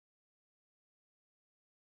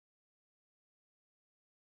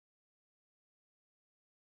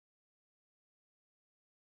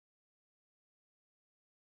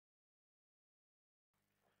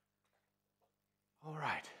All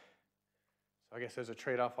right. So I guess there's a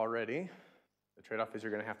trade-off already. The trade-off is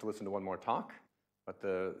you're going to have to listen to one more talk, but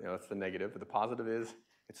that's the negative. But the positive is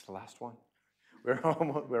it's the last one.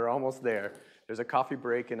 We're almost there. There's a coffee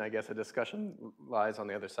break, and I guess a discussion lies on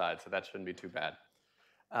the other side, so that shouldn't be too bad.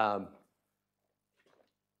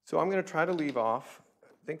 So I'm going to try to leave off,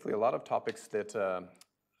 thankfully, a lot of topics that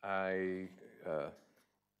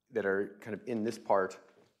that are kind of in this part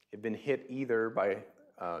have been hit either by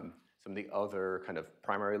some of the other kind of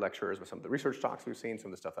primary lecturers with some of the research talks we've seen, some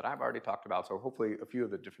of the stuff that I've already talked about. So hopefully a few of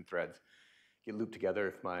the different threads get looped together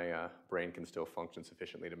if my brain can still function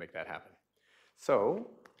sufficiently to make that happen. So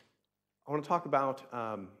I want to talk about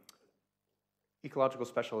ecological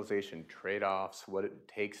specialization, trade-offs, what it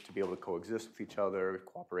takes to be able to coexist with each other,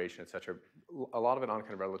 cooperation, et cetera. A lot of it on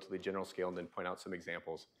kind of a relatively general scale, and then point out some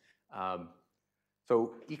examples.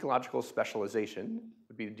 So ecological specialization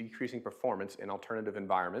would be decreasing performance in alternative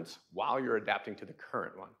environments while you're adapting to the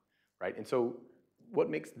current one, right? And so what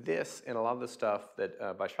makes this and a lot of the stuff that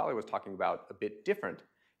Vaishali was talking about a bit different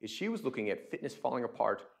is she was looking at fitness falling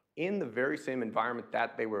apart in the very same environment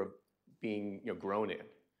that they were being grown in,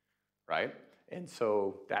 right? And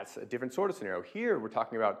so that's a different sort of scenario. Here we're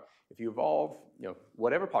talking about if you evolve,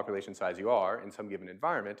 whatever population size you are in some given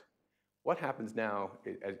environment, what happens now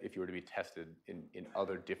if you were to be tested in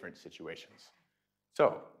other different situations?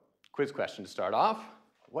 So, quiz question to start off.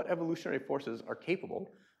 What evolutionary forces are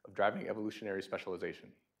capable of driving evolutionary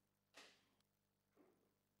specialization?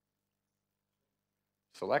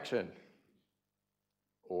 Selection.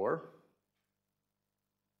 Or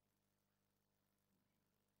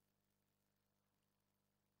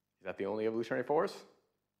is that the only evolutionary force?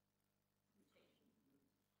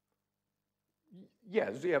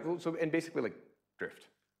 Yeah, so, and basically like drift,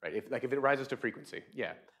 right? If it rises to frequency,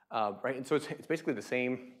 yeah, right? And so it's basically the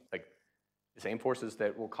same forces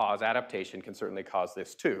that will cause adaptation can certainly cause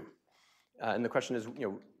this too. And the question is,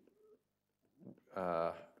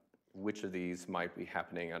 which of these might be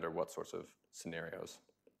happening under what sorts of scenarios?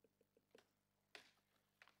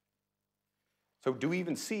 So do we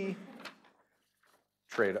even see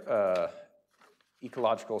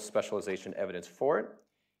ecological specialization evidence for it?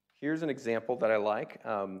 Here's an example that I like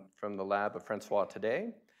from the lab of Francois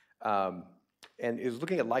today. And is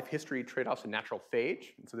looking at life history trade-offs in natural phage.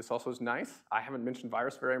 And so this also is nice. I haven't mentioned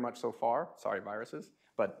virus very much so far. Sorry, viruses.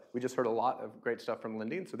 But we just heard a lot of great stuff from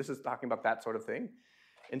Lindy. And so this is talking about that sort of thing.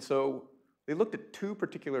 And so they looked at two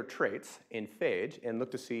particular traits in phage and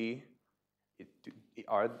looked to see,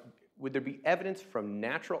 would there be evidence from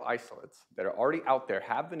natural isolates that are already out there,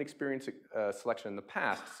 have been experiencing selection in the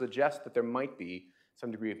past, to suggest that there might be some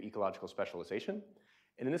degree of ecological specialization.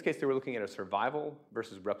 And in this case, they were looking at a survival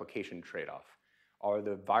versus replication trade-off. Are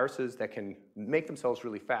the viruses that can make themselves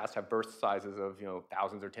really fast, have burst sizes of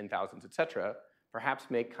thousands or 10,000s, et cetera, perhaps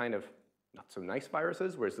make kind of not so nice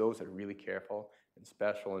viruses, whereas those that are really careful and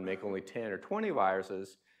special and make only 10 or 20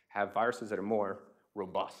 viruses have viruses that are more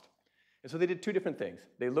robust. And so they did two different things.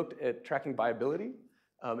 They looked at tracking viability,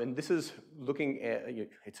 and this is looking at,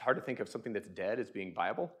 it's hard to think of something that's dead as being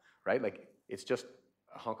viable, right? Like it's just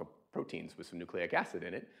a hunk of proteins with some nucleic acid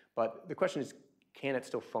in it. But the question is, can it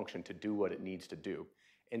still function to do what it needs to do?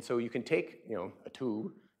 And so you can take a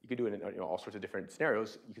tube, you can do it in all sorts of different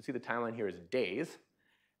scenarios. You can see the timeline here is days,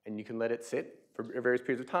 and you can let it sit for various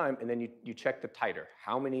periods of time, and then you check the titer.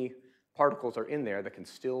 How many particles are in there that can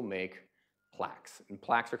still make plaques? And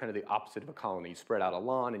plaques are kind of the opposite of a colony. You spread out a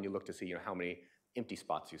lawn, and you look to see how many empty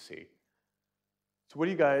spots you see. So what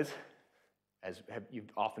do you guys,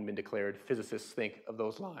 you've often been declared physicists, think of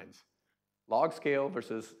those lines? Log scale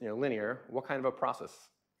versus linear, what kind of a process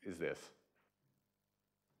is this?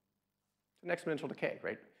 It's an exponential decay,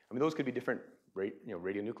 right? I mean, those could be different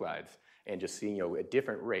radionuclides and just seeing at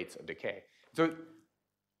different rates of decay. So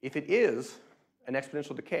if it is an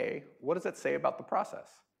exponential decay, what does that say about the process?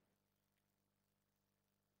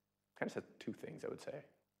 Kind of says two things, I would say.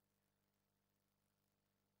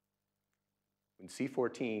 When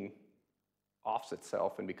C14 offs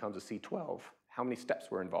itself and becomes a C12, how many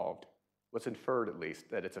steps were involved? What's inferred, at least,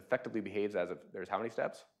 that it effectively behaves as if there's how many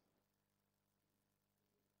steps?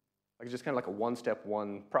 Like it's just kind of like a one-step,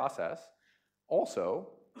 one process. Also,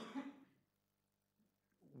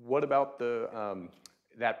 what about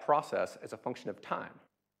that process as a function of time?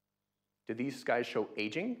 Do these guys show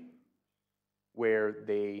aging, where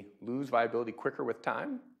they lose viability quicker with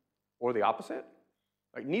time, or the opposite?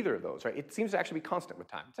 Like neither of those, right? It seems to actually be constant with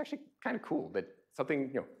time. It's actually kind of cool that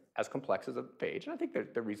something as complex as a phage, and I think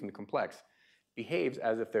they're reasonably complex, behaves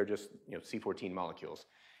as if they're just C14 molecules.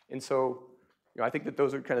 And so I think that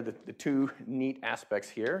those are kind of the two neat aspects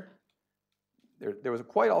here. There was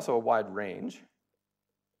quite also a wide range.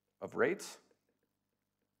 of rates.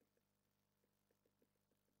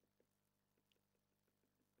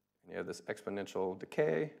 And you have this exponential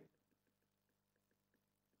decay.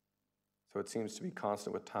 So it seems to be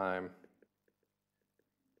constant with time.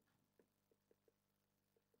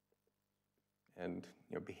 And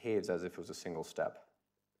behaves as if it was a single step.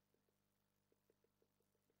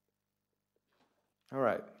 All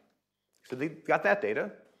right, so they got that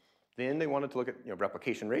data. Then they wanted to look at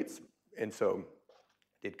replication rates. And so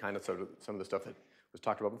did kind of sort of some of the stuff that was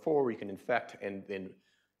talked about before, where you can infect and then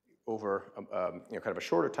over kind of a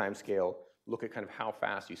shorter time scale, look at kind of how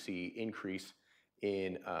fast you see increase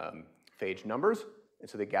in phage numbers. And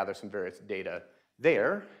so they gather some various data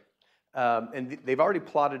there. And they've already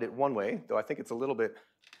plotted it one way, though I think it's a little bit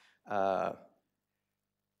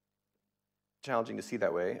challenging to see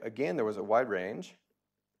that way. Again, there was a wide range.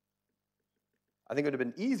 I think it would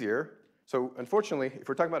have been easier. So unfortunately, if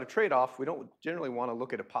we're talking about a trade-off, we don't generally want to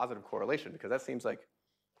look at a positive correlation because that seems like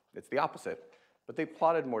it's the opposite. But they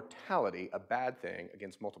plotted mortality, a bad thing,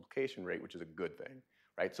 against multiplication rate, which is a good thing,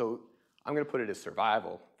 right? So I'm going to put it as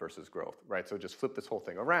survival versus growth, right? So just flip this whole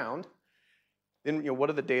thing around. Then what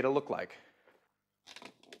do the data look like?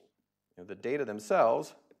 The data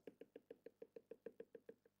themselves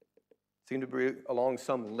seem to be along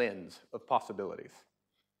some lens of possibilities.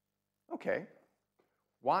 Okay,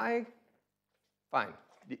 why? Fine,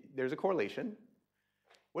 there's a correlation.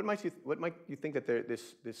 What might you think that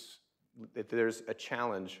that there's a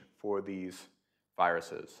challenge for these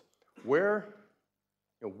viruses?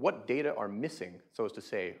 What data are missing, so as to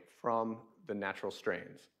say, from the natural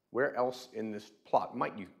strains? Where else in this plot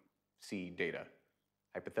might you see data,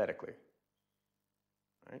 hypothetically?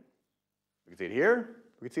 Right? We can see it here,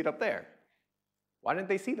 we can see it up there. Why didn't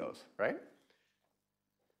they see those, right?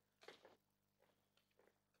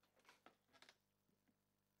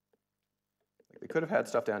 They could have had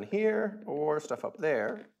stuff down here or stuff up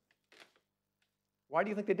there. Why do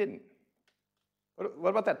you think they didn't? What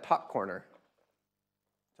about that top corner?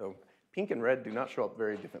 So pink and red do not show up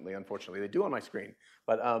very differently, unfortunately. They do on my screen.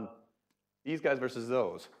 But these guys versus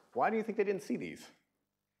those. Why do you think they didn't see these?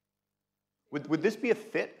 Would this be a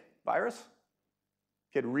fit virus?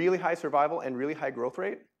 If you had really high survival and really high growth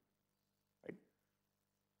rate? Right?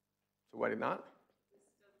 So why did not?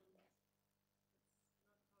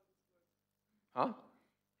 Huh?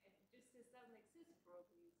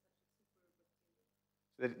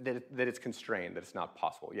 That it's constrained, that it's not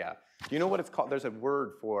possible, yeah. Do you know what it's called? There's a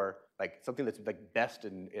word for something that's best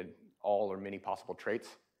in all or many possible traits.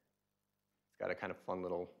 It's got a kind of fun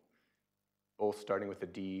little, both starting with a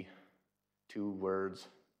D, 2 words,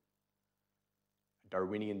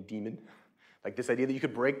 Darwinian demon. Like this idea that you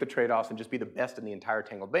could break the trade-offs and just be the best in the entire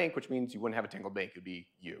tangled bank, which means you wouldn't have a tangled bank, it would be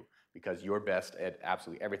you, because you're best at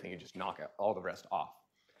absolutely everything, you just knock out all the rest off.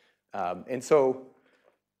 And so,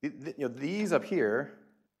 these up here,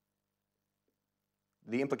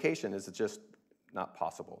 the implication is it's just not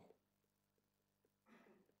possible.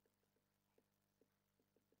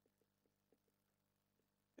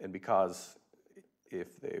 And because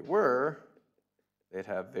if they were, they'd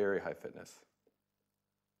have very high fitness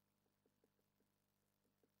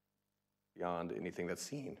beyond anything that's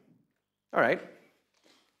seen. All right,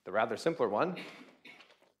 the rather simpler one.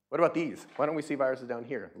 What about these? Why don't we see viruses down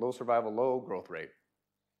here? Low survival, low growth rate.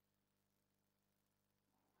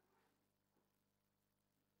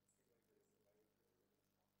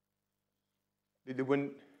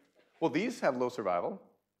 Well, these have low survival.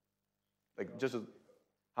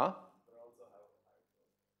 Huh?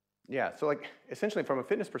 Yeah, so essentially from a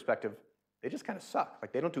fitness perspective, they just kind of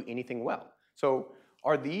suck. They don't do anything well. So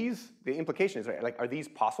are these, the implication is, are these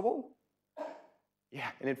possible? Yeah,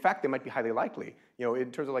 and in fact, they might be highly likely.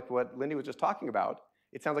 In terms of what Lindy was just talking about,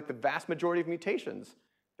 it sounds like the vast majority of mutations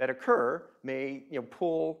that occur may,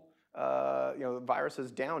 pull,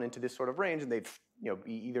 viruses down into this sort of range, and they'd,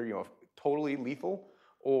 be either, totally lethal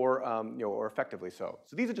or, or effectively so.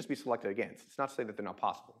 So these would just be selected against. It's not to say that they're not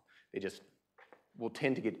possible. They just will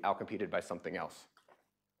tend to get outcompeted by something else.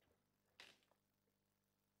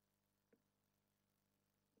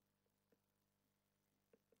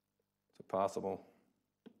 So possible,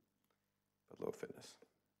 but low fitness.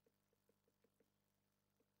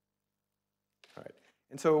 All right.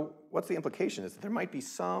 And so what's the implication is that there might be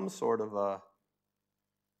some sort of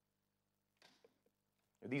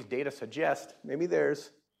these data suggest maybe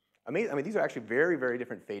there's, these are actually very, very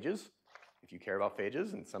different phages. If you care about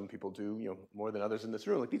phages, and some people do, more than others in this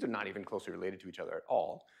room, these are not even closely related to each other at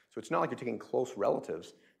all. So it's not like you're taking close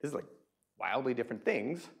relatives. This is wildly different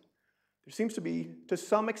things. There seems to be, to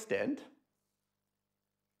some extent,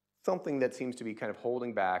 something that seems to be kind of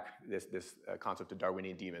holding back this concept of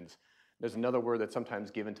Darwinian demons. There's another word that's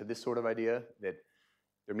sometimes given to this sort of idea, that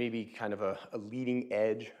there may be kind of a leading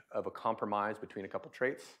edge of a compromise between a couple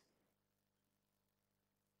traits.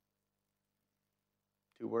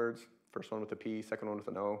 2 words, first one with a P, second one with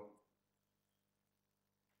an O.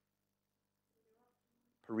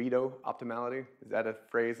 Pareto optimality, is that a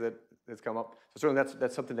phrase that has come up? So certainly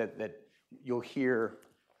that's something that you'll hear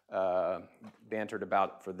bantered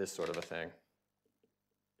about for this sort of a thing.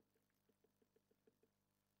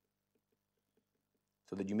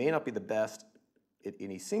 So that you may not be the best at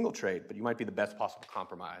any single trait, but you might be the best possible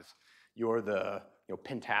compromise. You're the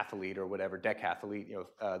pentathlete or whatever, decathlete,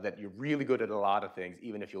 that you're really good at a lot of things,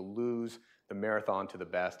 even if you'll lose the marathon to the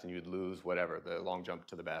best and you'd lose whatever, the long jump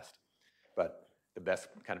to the best. But the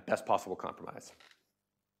best possible compromise.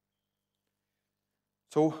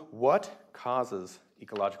 So what causes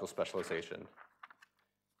ecological specialization?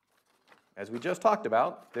 As we just talked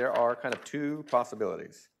about, there are kind of 2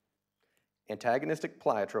 possibilities. Antagonistic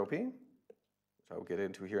pleiotropy, which I will get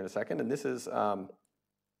into here in a second, and this is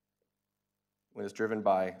when it's driven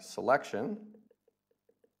by selection,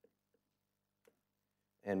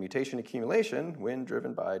 and mutation accumulation when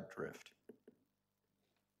driven by drift,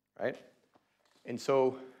 right? And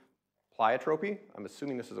so pleiotropy, I'm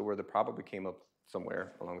assuming this is a word that probably came up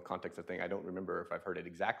somewhere along the context of thing. I don't remember if I've heard it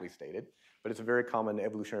exactly stated, but it's a very common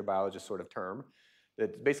evolutionary biologist sort of term.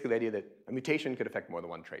 That's basically the idea that a mutation could affect more than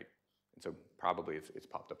one trait. And so probably it's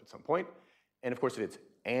popped up at some point. And of course, if it's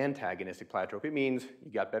antagonistic pleiotropy, it means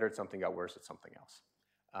you got better at something, got worse at something else.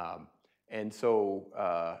 And so,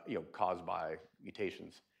 caused by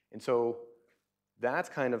mutations. And so that's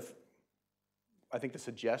kind of, I think, the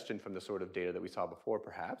suggestion from the sort of data that we saw before,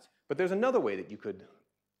 perhaps. But there's another way that you could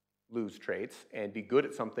lose traits and be good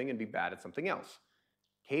at something and be bad at something else.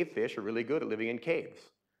 Cave fish are really good at living in caves.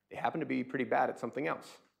 They happen to be pretty bad at something else.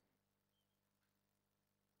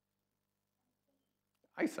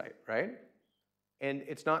 Eyesight, right? And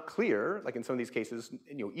it's not clear, like in some of these cases,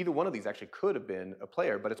 either one of these actually could have been a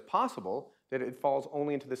player, but it's possible that it falls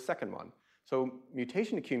only into the second one. So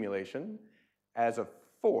mutation accumulation as a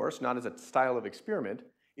force, not as a style of experiment,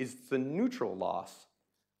 is the neutral loss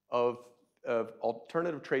of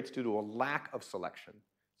alternative traits due to a lack of selection.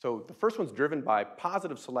 So the first one's driven by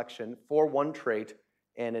positive selection for one trait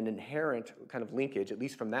and an inherent kind of linkage, at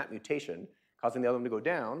least from that mutation, causing the other one to go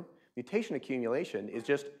down. Mutation accumulation is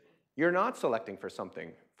just, you're not selecting for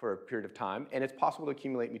something for a period of time, and it's possible to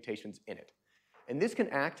accumulate mutations in it. And this can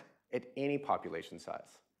act at any population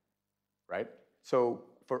size, right? So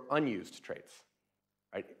for unused traits,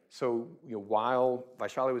 right? So while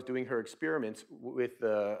Vaishali was doing her experiments with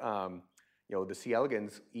the C.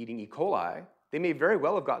 elegans eating E. coli, they may very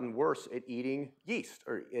well have gotten worse at eating yeast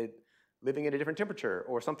or living at a different temperature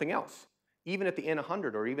or something else. Even at the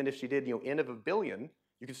N100, or even if she did N of a billion,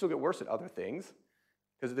 you can still get worse at other things.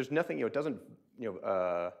 Because there's nothing, it doesn't,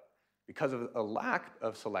 because of a lack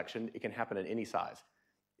of selection, it can happen at any size.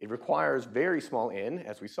 It requires very small n,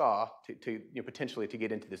 as we saw, to potentially to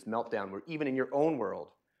get into this meltdown where even in your own world,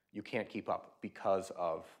 you can't keep up because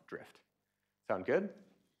of drift. Sound good?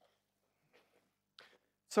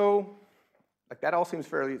 So, like that all seems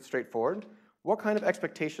fairly straightforward. What kind of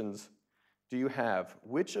expectations do you have?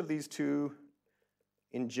 Which of these 2,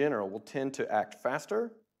 in general, will tend to act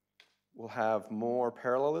faster? Will have more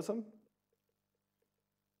parallelism?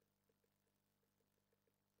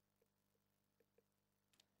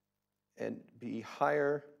 And be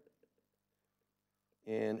higher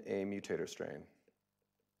in a mutator strain?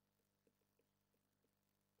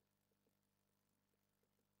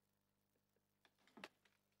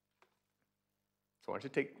 So why don't you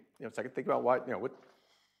take a second to think about what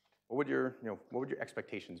would your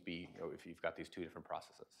expectations be if you've got these 2 different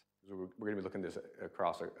processes? We're going to be looking at this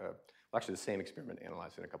across actually the same experiment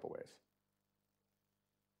analyzed in a couple ways.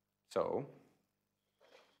 So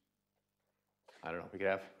I don't know. We could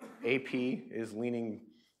have AP is leaning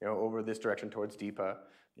over this direction towards Deepa,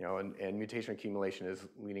 and mutation accumulation is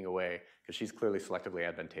leaning away because she's clearly selectively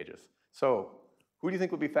advantageous. So who do you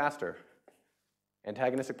think would be faster?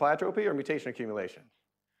 Antagonistic pleiotropy or mutation accumulation?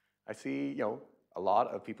 I see a lot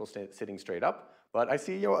of people sitting straight up, but I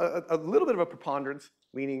see a little bit of a preponderance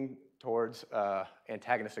leaning towards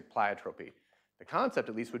antagonistic pleiotropy. The concept,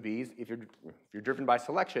 at least, would be if you're driven by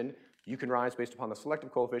selection, you can rise based upon the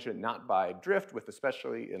selective coefficient, not by drift, with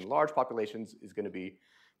especially in large populations, is going to be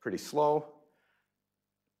pretty slow.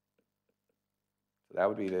 So that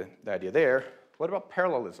would be the idea there. What about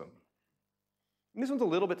parallelism? And this one's a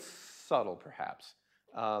little bit subtle, perhaps.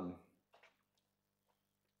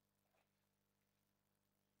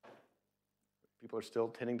 People are still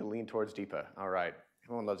tending to lean towards Deepa. All right,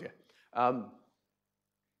 everyone loves you.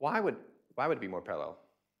 Why would it be more parallel?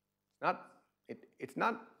 It's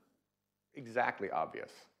not exactly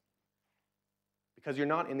obvious. Because you're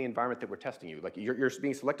not in the environment that we're testing you. Like you're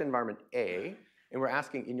being selected in environment A, and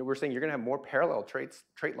we're saying you're gonna have more parallel trait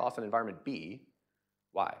loss in environment B.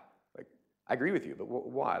 Why? Like, I agree with you, but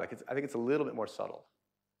why? Like, I think it's a little bit more subtle.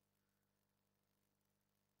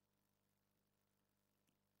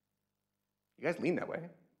 You guys lean that way.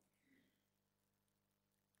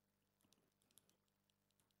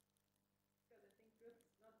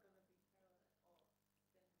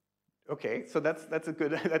 Okay, so that's a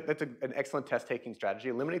good an excellent test taking strategy.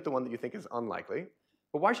 Eliminate the one that you think is unlikely.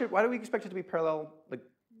 But why do we expect it to be parallel? Like,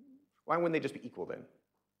 why wouldn't they just be equal then?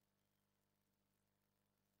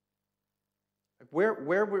 Like where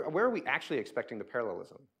are we actually expecting the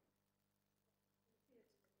parallelism?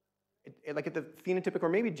 Like at the phenotypic or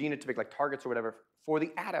maybe genotypic, like targets or whatever, for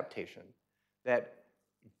the adaptation. That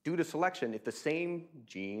due to selection, if the same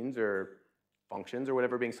genes or functions or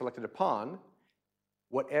whatever being selected upon,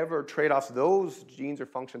 whatever trade-offs those genes or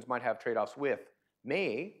functions might have trade-offs with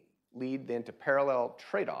may lead then to parallel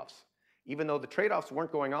trade-offs, even though the trade-offs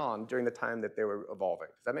weren't going on during the time that they were evolving.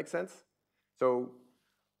 Does that make sense? So,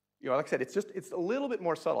 like I said, it's a little bit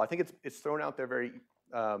more subtle. I think it's thrown out there very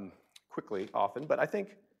quickly often, but I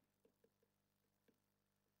think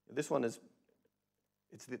this one is,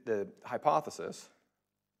 it's the hypothesis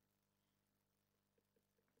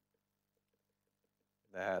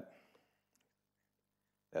that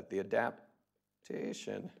the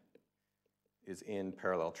adaptation is in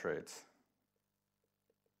parallel traits.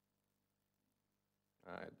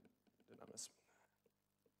 I did not miss.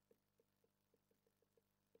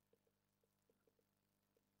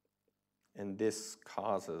 And this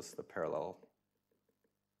causes the parallel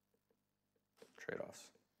trade-offs.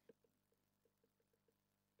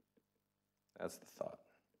 That's the thought.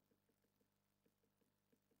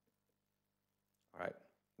 All right,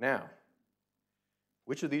 now,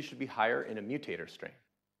 which of these should be higher in a mutator strain?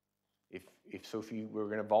 If you were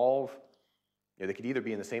going to evolve, they could either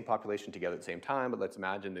be in the same population together at the same time, but let's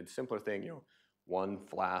imagine the simpler thing, one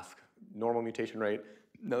flask, normal mutation rate,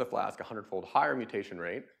 another flask, 100-fold higher mutation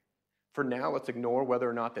rate. For now, let's ignore whether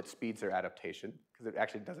or not that speeds their adaptation, because it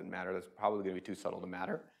actually doesn't matter. That's probably going to be too subtle to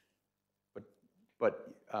matter.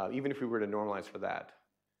 But even if we were to normalize for that,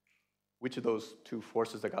 which of those two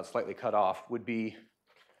forces that got slightly cut off would be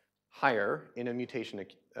higher in a mutation in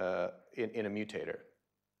a mutator?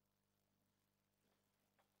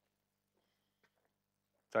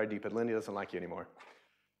 Sorry, Deepa, Lindy doesn't like you anymore.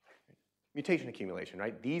 Mutation accumulation,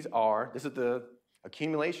 right? This is the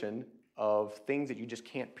accumulation of things that you just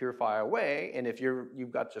can't purify away, and if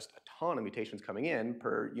you've got just a ton of mutations coming in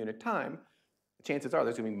per unit time, the chances are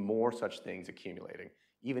there's going to be more such things accumulating,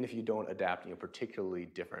 even if you don't adapt particularly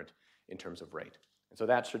different in terms of rate. And so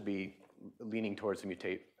that should be leaning towards the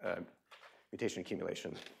mutation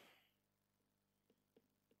accumulation.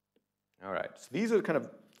 All right, so these are kind of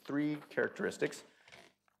three characteristics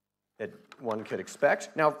that one could expect.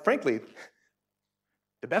 Now, frankly,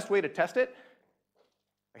 the best way to test it,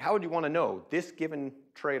 like how would you want to know this given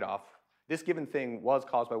trade-off, this given thing was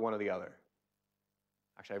caused by one or the other?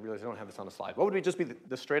 Actually, I realize I don't have this on the slide. What would just be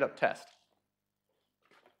the straight-up test?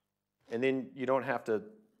 And then you don't have to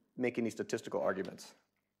make any statistical arguments.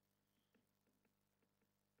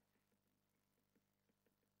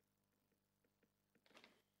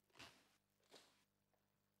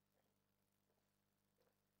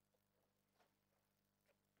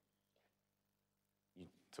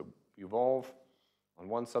 So you evolve on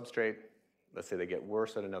one substrate. Let's say they get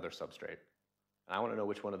worse at another substrate. And I want to know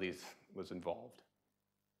which one of these was involved.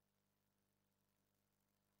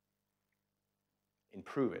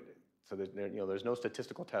 Improve it. So there's no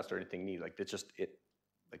statistical test or anything needed. Like it's just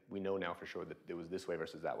like we know now for sure that it was this way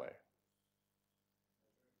versus that way.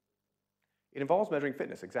 It involves measuring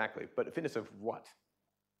fitness, exactly. But fitness of what?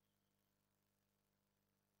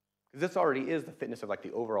 Because this already is the fitness of like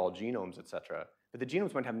the overall genomes, et cetera. But the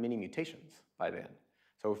genomes might have many mutations by then.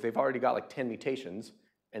 So if they've already got like 10 mutations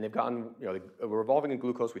and they've gotten, we're evolving in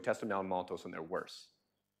glucose, we test them now in maltose and they're worse.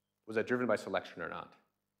 Was that driven by selection or not?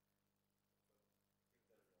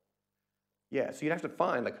 Yeah, so you'd have to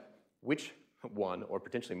find like which one, or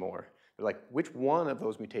potentially more, but like which one of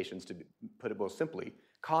those mutations, to put it most simply,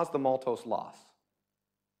 caused the maltose loss.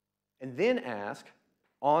 And then ask,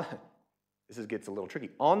 gets a little tricky,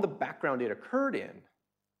 on the background it occurred in,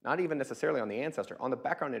 not even necessarily on the ancestor, on the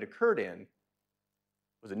background it occurred in,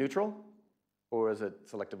 was it neutral or was it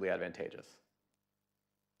selectively advantageous?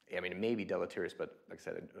 I mean, it may be deleterious, but like I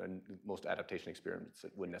said, most adaptation experiments,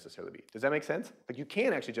 it wouldn't necessarily be. Does that make sense? Like, you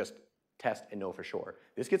can actually just test and know for sure.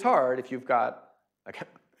 This gets hard if you've got, like,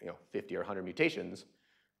 50 or 100 mutations.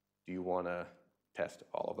 Do you want to test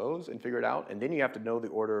all of those and figure it out? And then you have to know the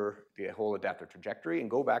order, the whole adaptive trajectory, and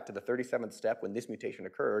go back to the 37th step when this mutation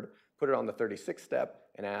occurred, put it on the 36th step,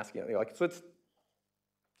 and ask, like, so it's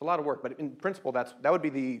a lot of work. But in principle, that would be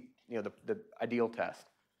the, the ideal test.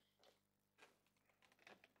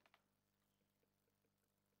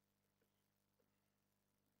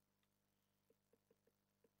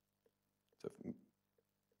 So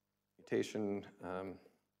mutation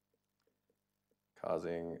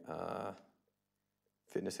causing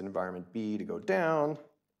fitness in environment B to go down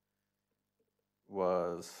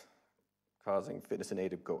was causing fitness in A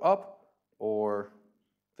to go up, or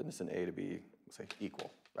fitness in A to be, let's say,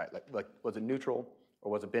 equal, right? Like was it neutral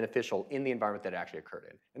or was it beneficial in the environment that it actually occurred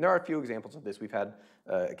in? And there are a few examples of this. We've had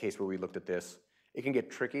a case where we looked at this. It can get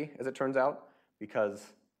tricky, as it turns out, because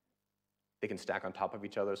they can stack on top of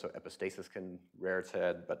each other, so epistasis can rear its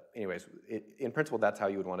head. But anyways, in principle, that's how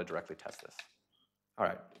you would want to directly test this. All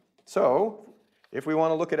right, so if we want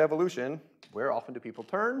to look at evolution, where often do people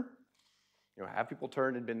turn? Have people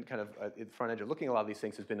turned and been kind of at the front edge of looking at a lot of these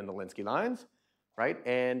things has been in the Linsky lines, right?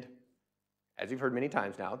 And as you've heard many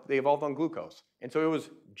times now, they evolved on glucose. And so it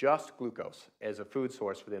was just glucose as a food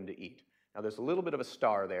source for them to eat. Now there's a little bit of a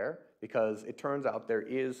star there because it turns out there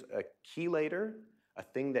is a chelator, a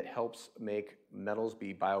thing that helps make metals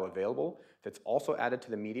be bioavailable, that's also added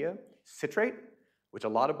to the media, citrate, which a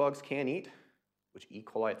lot of bugs can eat, which E.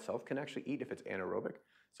 coli itself can actually eat if it's anaerobic.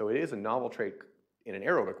 So it is a novel trait in an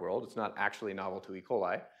aerobic world. It's not actually novel to E.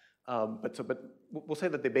 coli. But we'll say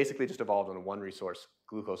that they basically just evolved in a one-resource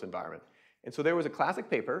glucose environment. And so there was a classic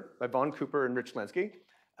paper by Von Cooper and Rich Linsky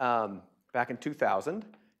back in 2000,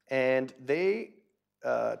 and they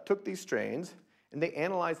took these strains and they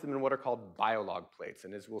analyzed them in what are called biolog plates.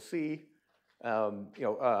 And as we'll see,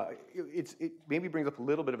 it maybe brings up a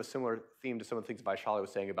little bit of a similar theme to some of the things Vaishali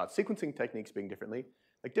was saying about sequencing techniques being differently.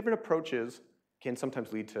 Like, different approaches can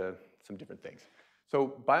sometimes lead to some different things.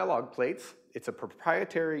 So biolog plates, it's a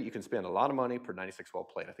proprietary, you can spend a lot of money per 96-well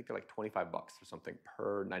plate. I think they're like 25 bucks or something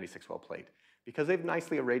per 96-well plate, because they've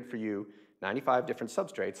nicely arrayed for you 95 different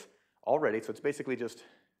substrates already. So it's basically just,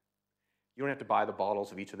 you don't have to buy the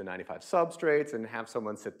bottles of each of the 95 substrates and have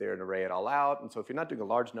someone sit there and array it all out. And so if you're not doing a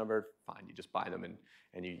large number, fine, you just buy them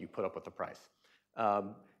and you put up with the price.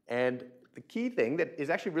 And the key thing that is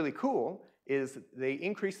actually really cool is they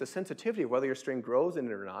increase the sensitivity of whether your strain grows in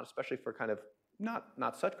it or not, especially for kind of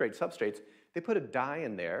not such great substrates. They put a dye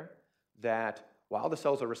in there that while the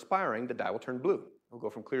cells are respiring, the dye will turn blue. It'll go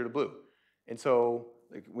from clear to blue. And so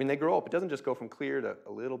like, when they grow up, it doesn't just go from clear to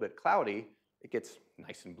a little bit cloudy. It gets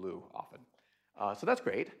nice and blue often. So that's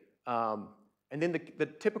great. And then the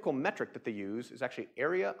typical metric that they use is actually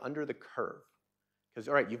area under the curve. Because,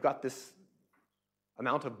 all right, you've got this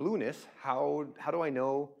amount of blueness. How do I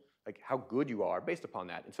know like how good you are based upon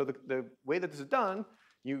that? And so the way that this is done,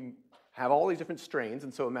 you have all these different strains.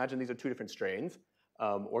 And so imagine these are two different strains,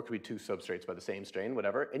 or it could be two substrates by the same strain,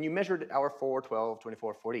 whatever. And you measured at hour 4, 12,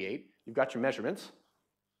 24, 48. You've got your measurements.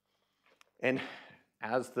 And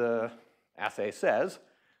as the assay says,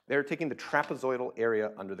 they're taking the trapezoidal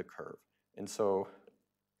area under the curve. And so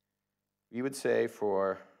we would say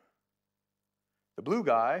for the blue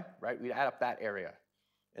guy, right, we'd add up that area.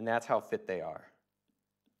 And that's how fit they are.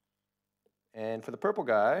 And for the purple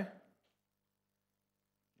guy,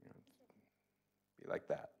 be like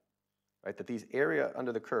that, right? That these area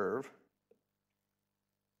under the curve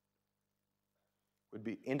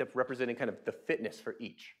would end up representing kind of the fitness for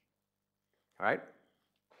each, all right?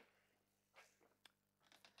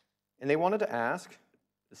 And they wanted to ask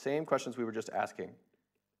the same questions we were just asking.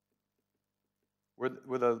 Were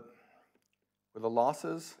the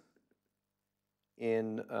losses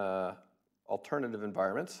in alternative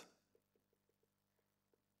environments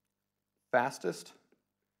fastest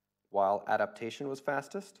while adaptation was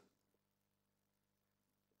fastest?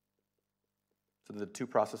 So the two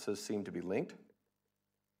processes seem to be linked.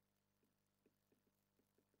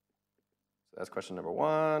 So that's question number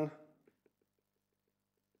 1.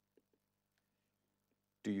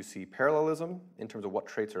 Do you see parallelism in terms of what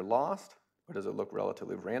traits are lost, or does it look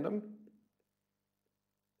relatively random?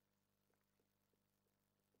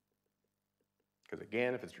 Because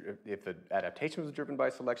again, if the adaptation was driven by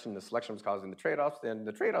selection, the selection was causing the trade-offs, then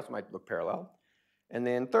the trade-offs might look parallel. And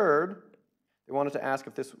then third, they wanted to ask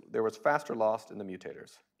if there was faster loss in the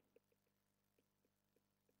mutators.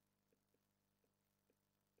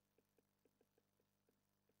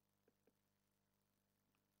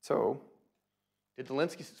 So Did the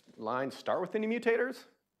Linsky lines start with any mutators?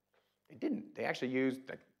 They didn't. They actually used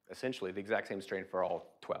essentially the exact same strain for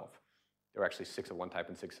all 12. There were actually 6 of one type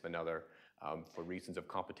and 6 of another for reasons of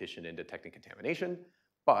competition in detecting contamination.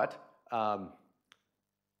 But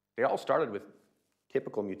they all started with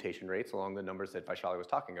typical mutation rates along the numbers that Vaishali was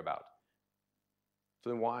talking about.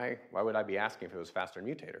 So then why would I be asking if it was faster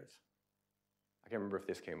mutators? I can't remember if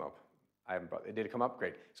this came up. I haven't brought it. Did it come up?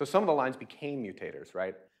 Great. So some of the lines became mutators,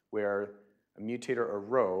 right? Where a mutator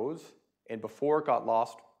arose and before it got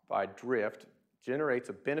lost by drift, generates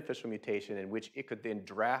a beneficial mutation in which it could then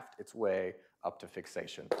draft its way up to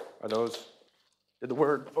fixation. Are those, did the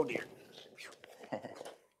word, oh dear.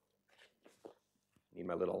 Need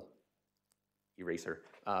my little eraser.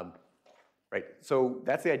 Right, so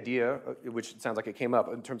that's the idea, which sounds like it came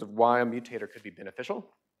up in terms of why a mutator could be beneficial.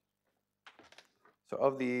 So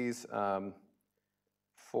of these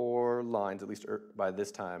 4 lines, at least by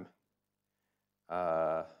this time,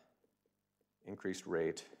 increased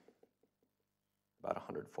rate about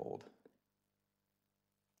 100-fold,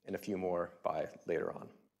 and a few more by later on.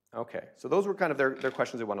 Okay, so those were kind of their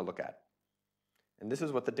questions they want to look at. And this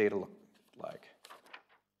is what the data looked like.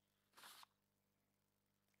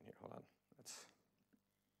 Here, hold on.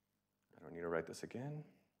 I don't need to write this again.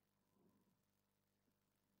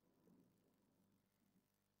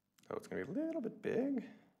 Oh, it's going to be a little bit big.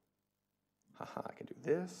 Haha, I can do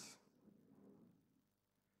this.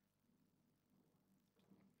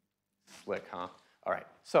 Slick, huh? All right,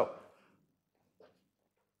 so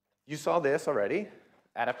you saw this already,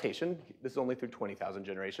 adaptation. This is only through 20,000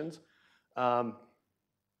 generations.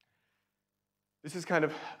 This is kind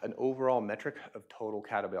of an overall metric of total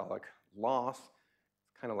catabolic loss.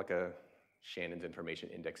 It's kind of like a Shannon's information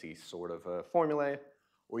indexy sort of a formula,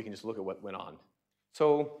 or you can just look at what went on.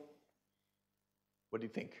 So what do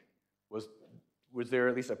you think? Was there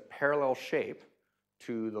at least a parallel shape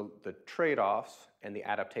to the trade-offs and the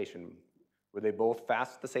adaptation? Were they both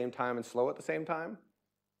fast at the same time and slow at the same time?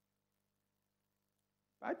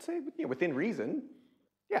 I'd say within reason,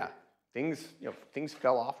 yeah. Things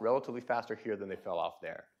fell off relatively faster here than they fell off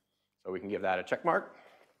there. So we can give that a check mark.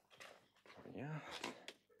 Yeah.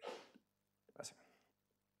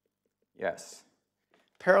 Yes.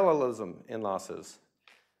 Parallelism in losses.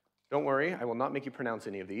 Don't worry, I will not make you pronounce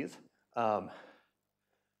any of these.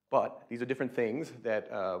 But these are different things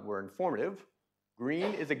that were informative.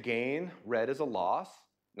 Green is a gain, red is a loss.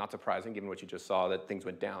 Not surprising given what you just saw that things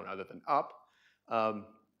went down other than up. And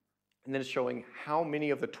then it's showing how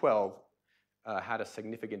many of the 12 had a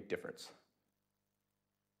significant difference.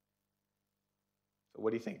 So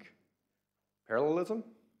what do you think? Parallelism?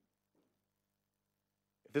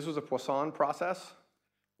 If this was a Poisson process,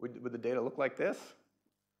 would the data look like this?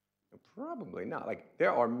 Probably not. Like,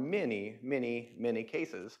 there are many, many, many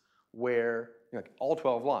cases where all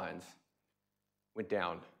 12 lines went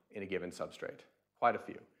down in a given substrate. Quite a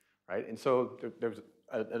few, right? And so there's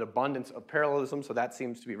an abundance of parallelism, so that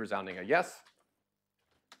seems to be resounding a yes.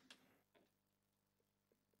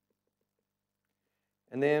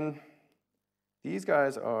 And then these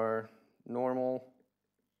guys are normal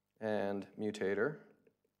and mutator.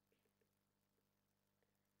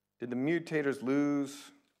 Did the mutators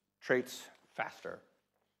lose traits faster?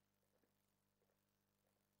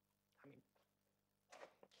 I mean,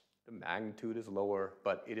 the magnitude is lower,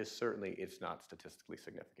 but it's not statistically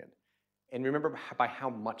significant. And remember by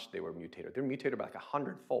how much they were mutated. They're mutated by like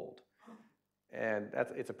 100-fold. And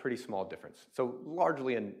it's a pretty small difference. So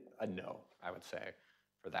largely a no, I would say,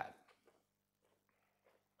 for that.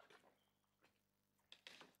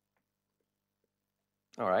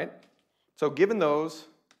 All right. So given those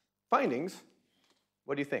findings,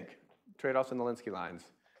 what do you think? Trade-offs in the Linsky lines.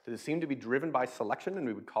 Does it seem to be driven by selection, and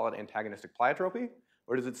we would call it antagonistic pleiotropy?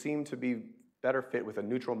 Or does it seem to be better fit with a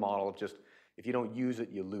neutral model of just, if you don't use it,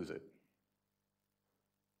 you lose it?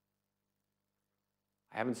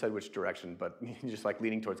 I haven't said which direction, but just like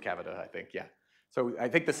leaning towards Kavita, I think, yeah. So I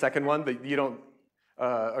think the second one, that you don't,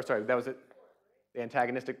 or sorry, that was it? The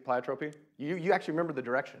antagonistic pleiotropy? You actually remember the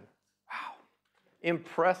direction. Wow.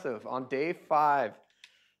 Impressive. On day 5,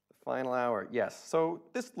 the final hour. Yes. So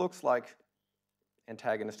this looks like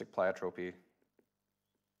antagonistic pleiotropy.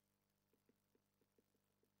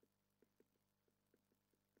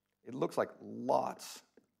 It looks like lots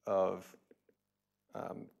of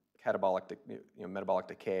catabolic, metabolic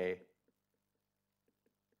decay,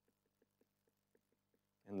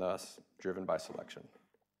 and thus driven by selection.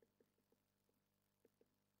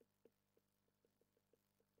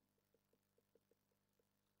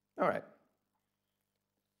 All right.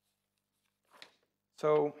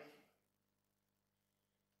 So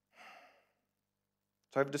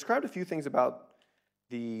I've described a few things about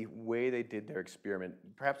the way they did their experiment,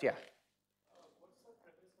 perhaps, yeah. What's the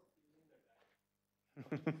premise of using the dye? I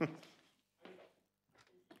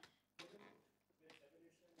mean, wouldn't this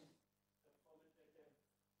evolution, the qualitative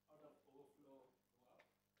out of overflow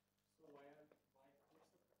go up? So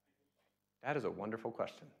what's the, That is a wonderful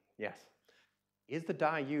question. Yes. Is the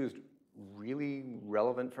dye used really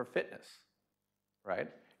relevant for fitness? Right?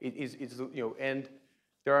 And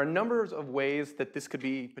there are numbers of ways that this could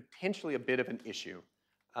be potentially a bit of an issue.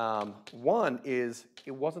 One is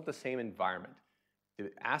it wasn't the same environment.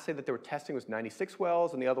 The assay that they were testing was 96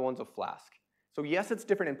 wells and the other one's a flask. So yes, it's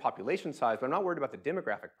different in population size, but I'm not worried about the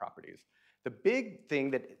demographic properties. The big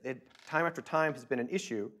thing that time after time has been an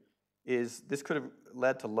issue is this could have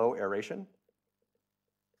led to low aeration,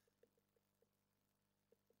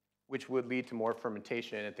 which would lead to more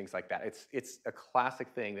fermentation and things like that. It's a classic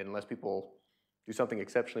thing that unless people do something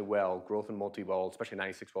exceptionally well, growth in multi-well, especially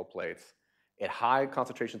 96-well plates, at high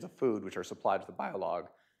concentrations of food, which are supplied to the biolog,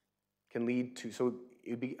 can lead to, so it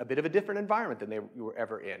would be a bit of a different environment than you were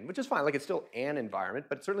ever in, which is fine. Like, it's still an environment,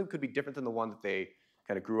 but it certainly could be different than the one that they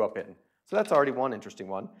kind of grew up in. So that's already one interesting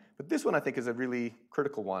one. But this one, I think, is a really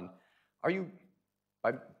critical one. Are you,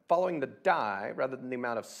 by following the dye rather than the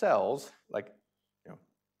amount of cells, like,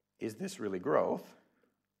 is this really growth?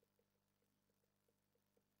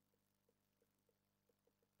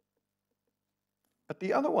 But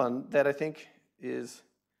the other one that I think is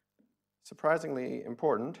surprisingly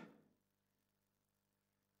important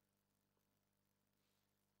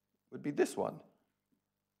would be this one.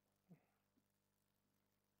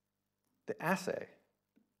 The assay,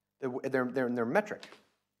 their metric.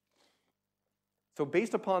 So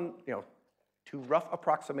based upon, to rough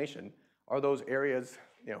approximation, are those areas,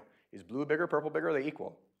 is blue bigger, purple bigger, are they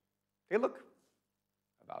equal? They look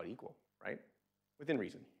about equal, right? Within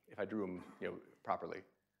reason, if I drew them, properly.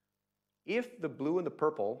 If the blue and the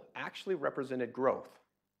purple actually represented growth,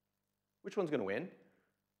 which one's going to win?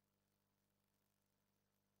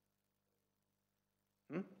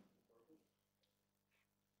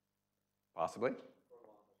 Possibly.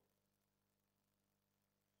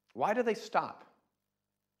 Why do they stop,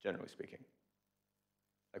 generally speaking?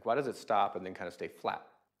 Like, why does it stop and then kind of stay flat?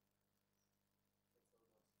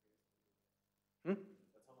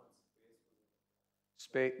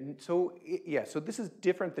 Space. So yeah, so this is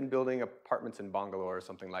different than building apartments in Bangalore or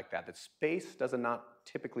something like that. That space does not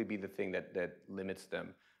typically be the thing that limits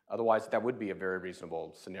them. Otherwise, that would be a very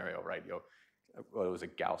reasonable scenario, right? Well, it was a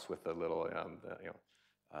Gauss with a little,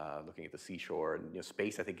 looking at the seashore, and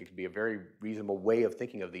space. I think it could be a very reasonable way of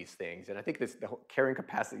thinking of these things. And I think the whole carrying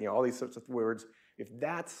capacity, all these sorts of words. If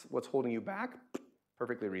that's what's holding you back,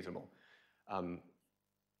 perfectly reasonable.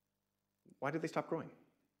 Why did they stop growing?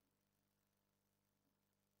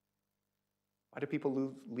 Why do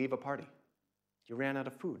people leave a party? You ran out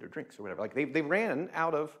of food or drinks or whatever. Like they ran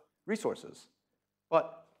out of resources.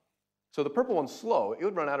 But, so the purple one's slow. It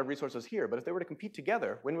would run out of resources here. But if they were to compete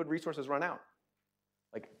together, when would resources run out?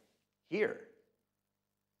 Like here.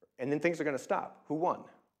 And then things are going to stop. Who won?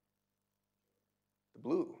 The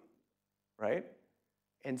blue, right?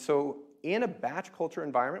 And so in a batch culture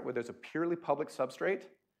environment where there's a purely public substrate,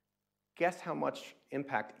 guess how much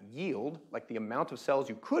impact yield, like the amount of cells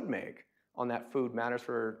you could make on that food, matters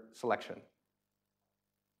for selection?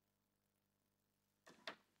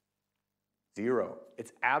 0.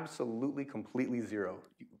 It's absolutely, completely 0.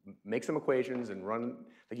 You make some equations and run,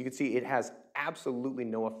 like you can see, it has absolutely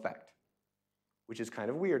no effect, which is kind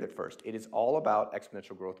of weird at first. It is all about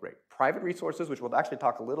exponential growth rate. Private resources, which we'll actually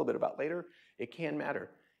talk a little bit about later, it can matter.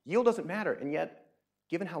 Yield doesn't matter, and yet,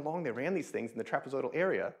 given how long they ran these things in the trapezoidal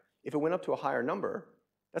area, if it went up to a higher number,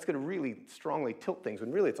 that's going to really strongly tilt things, when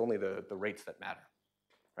really it's only the rates that matter,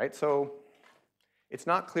 right? So it's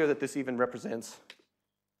not clear that this even represents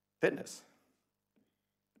fitness,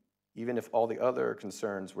 even if all the other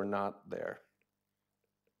concerns were not there.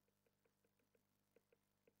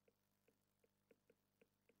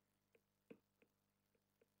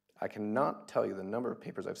 I cannot tell you the number of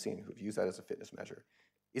papers I've seen who've used that as a fitness measure.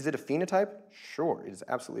 Is it a phenotype? Sure, it is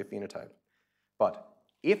absolutely a phenotype. But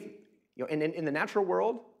if, and in the natural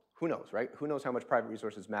world, who knows, right? Who knows how much private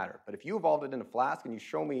resources matter? But if you evolved it in a flask and you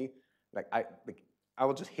show me, I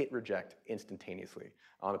will just hit reject instantaneously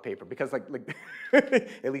on a paper, because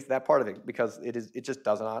at least that part of it, because it just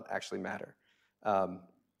does not actually matter.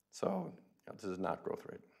 So this is not growth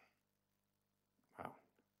rate. Wow.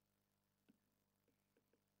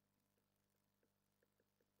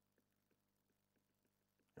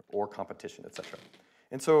 Or competition, etc.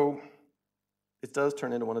 And so it does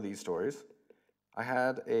turn into one of these stories. I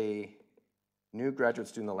had a new graduate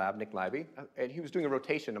student in the lab, Nick Leiby, and he was doing a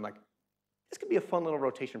rotation. I'm like, this could be a fun little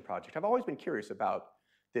rotation project. I've always been curious about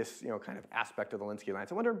this, kind of aspect of the Linsky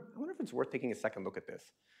alliance. I wonder if it's worth taking a second look at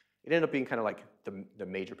this. It ended up being kind of like the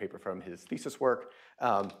major paper from his thesis work.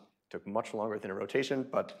 Took much longer than a rotation,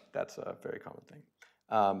 but that's a very common thing.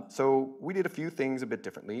 So we did a few things a bit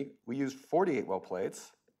differently. We used 48 well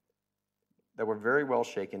plates that were very well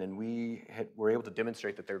shaken, and we were able to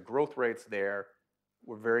demonstrate that their growth rates there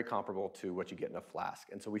were very comparable to what you get in a flask.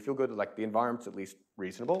 And so we feel good, like the environment's at least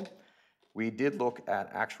reasonable. We did look at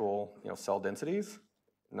actual cell densities,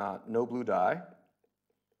 no blue dye.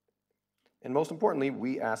 And most importantly,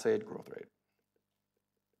 we assayed growth rate,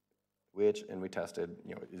 which, and we tested,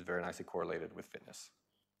 is very nicely correlated with fitness.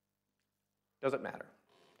 Does it matter?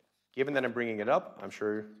 Given that I'm bringing it up, I'm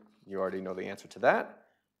sure you already know the answer to that,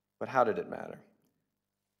 but how did it matter?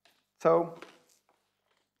 So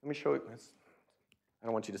let me show you this. I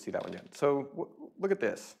don't want you to see that one yet. So look at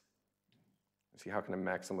this. Let's see, how can I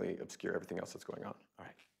maximally obscure everything else that's going on? All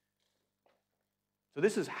right. So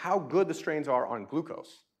this is how good the strains are on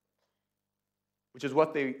glucose, which is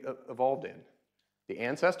what they evolved in. The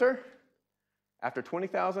ancestor, after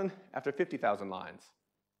 20,000, after 50,000 lines.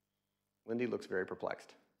 Lindy looks very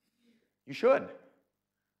perplexed. You should.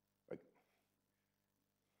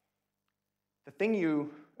 The thing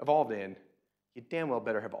you evolved in, you damn well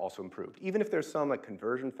better have also improved. Even if there's some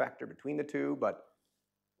conversion factor between the two, but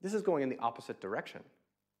this is going in the opposite direction.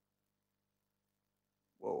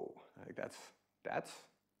 Whoa, I think that's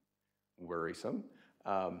worrisome.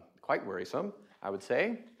 Quite worrisome, I would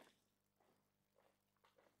say.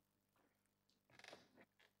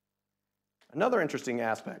 Another interesting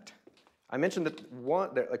aspect. I mentioned that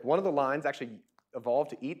one of the lines actually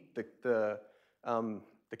evolved to eat the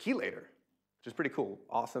chelator, which is pretty cool.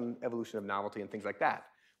 Awesome evolution of novelty and things like that.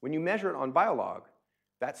 When you measure it on biolog,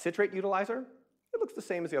 that citrate utilizer, it looks the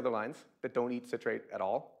same as the other lines that don't eat citrate at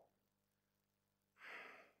all.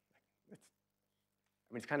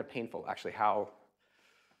 It's kind of painful, actually, how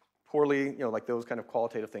poorly, those kind of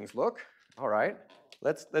qualitative things look. All right,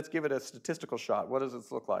 let's give it a statistical shot. What does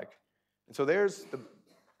this look like? And so there's the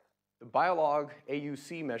biolog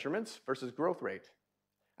AUC measurements versus growth rate.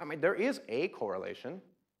 There is a correlation,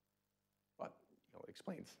 but it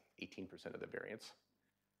explains 18% of the variance.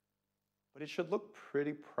 But it should look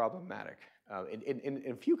pretty problematic in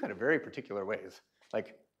a few kind of very particular ways.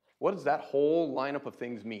 Like, what does that whole lineup of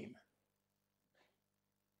things mean?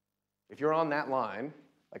 If you're on that line,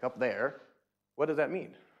 like up there, what does that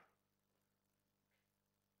mean?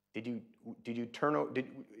 Did you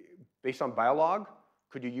based on biolog,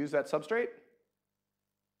 could you use that substrate?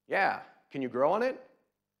 Yeah. Can you grow on it?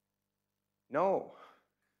 No.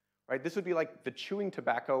 Right? This would be like the chewing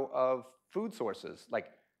tobacco of food sources.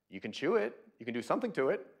 Like, you can chew it, you can do something to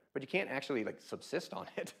it, but you can't actually subsist on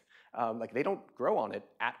it. They don't grow on it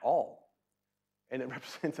at all. And it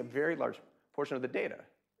represents a very large portion of the data.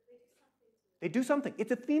 They do something.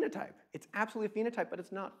 It's a phenotype. It's absolutely a phenotype, but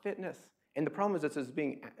it's not fitness. And the problem is this is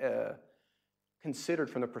being considered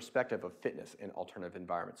from the perspective of fitness in alternative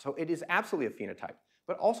environments. So it is absolutely a phenotype,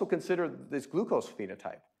 but also consider this glucose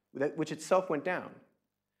phenotype, which itself went down.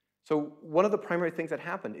 So one of the primary things that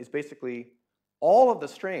happened is basically all of the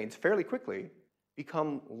strains fairly quickly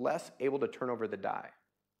become less able to turn over the dye.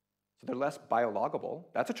 So they're less biologable.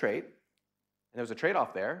 That's a trait. And there's a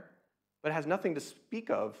trade-off there, but it has nothing to speak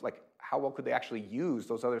of, how well could they actually use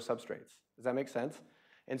those other substrates? Does that make sense?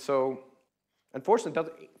 And so,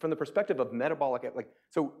 unfortunately, from the perspective of metabolic,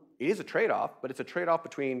 so it is a trade-off, but it's a trade-off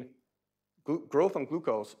between growth on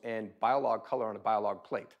glucose and biolog color on a biolog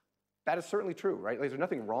plate. That is certainly true, right? There's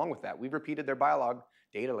nothing wrong with that. We've repeated their biolog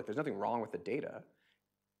data. There's nothing wrong with the data.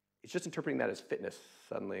 It's just interpreting that as fitness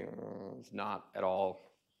suddenly is not at all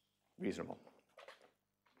reasonable.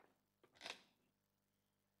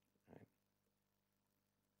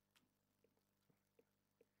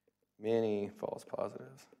 Many false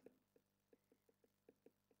positives.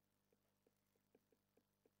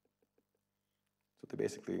 So they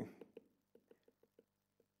basically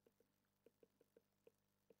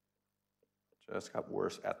just got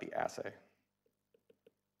worse at the assay.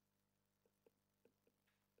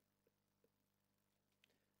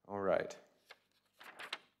 All right.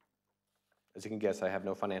 As you can guess, I have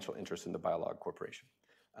no financial interest in the Biolog Corporation.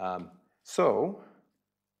 So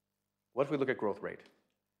what if we look at growth rate?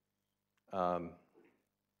 You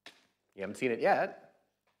haven't seen it yet.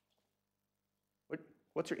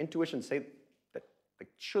 What's your intuition say that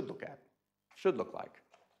should look like?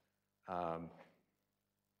 All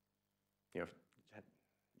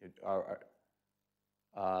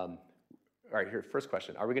right, here, first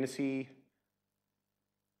question. Are we going to see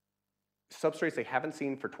substrates they haven't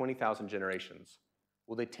seen for 20,000 generations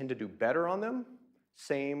will they tend to do better on them,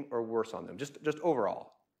 same, or worse on them? Just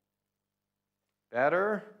overall.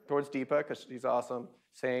 Better towards Deepa, because she's awesome,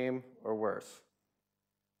 same, or worse?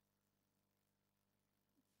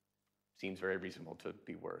 Seems very reasonable to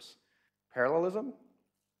be worse. Parallelism?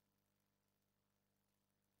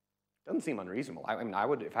 Doesn't seem unreasonable. I mean, I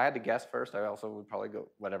would, if I had to guess first, I also would probably go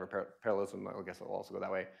whatever parallelism. I guess I'll also go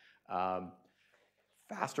that way.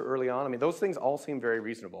 Faster early on. I mean, those things all seem very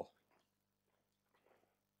reasonable.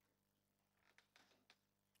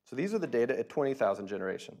 So these are the data at 20,000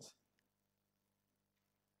 generations.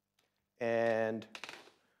 And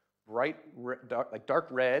dark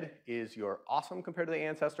red is you're awesome compared to the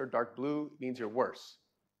ancestor. Dark blue means you're worse.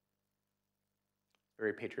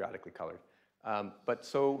 Very patriotically colored. But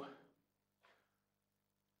so,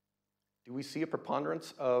 do we see a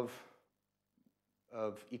preponderance of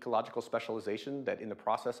ecological specialization that in the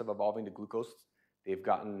process of evolving to glucose, they've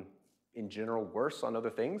gotten, in general, worse on other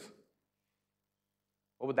things?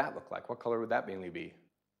 What would that look like? What color would that mainly be?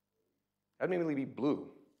 That would mainly be blue.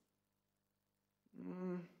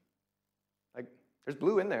 Like, there's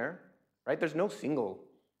blue in there, right? There's no single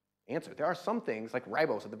answer. There are some things, like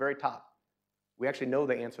ribose at the very top. We actually know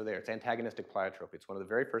the answer there. It's antagonistic pleiotropy. It's one of the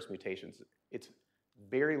very first mutations. It's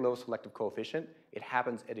very low selective coefficient. It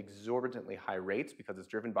happens at exorbitantly high rates because it's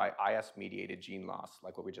driven by IS-mediated gene loss,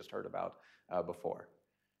 like what we just heard about before.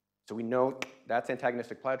 So we know that's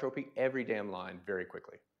antagonistic pleiotropy every damn line very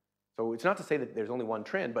quickly. So it's not to say that there's only one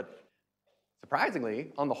trend, but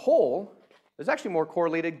surprisingly, on the whole, there's actually more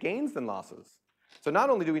correlated gains than losses. So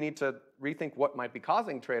not only do we need to rethink what might be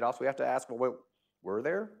causing trade-offs, we have to ask, well, were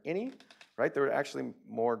there any? Right? There were actually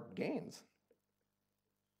more gains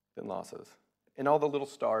than losses. And all the little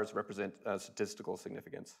stars represent statistical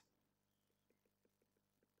significance.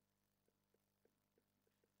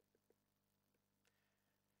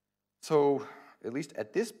 So at least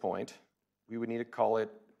at this point, we would need to call it,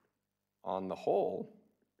 on the whole,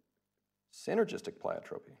 synergistic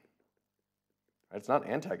pleiotropy. It's not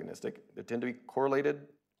antagonistic. They tend to be correlated,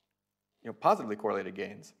 positively correlated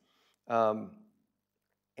gains.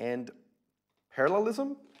 And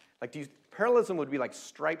parallelism, parallelism would be like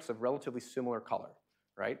stripes of relatively similar color,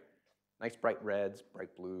 right? Nice bright reds,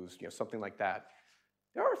 bright blues, something like that.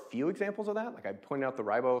 There are a few examples of that. Like I pointed out the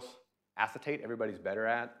ribose acetate, everybody's better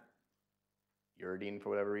at. Uridine, for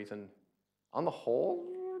whatever reason. On the whole,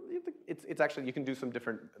 it's actually, you can do some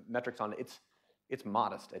different metrics on it. It's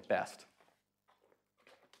modest at best.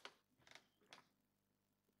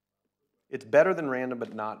 It's better than random,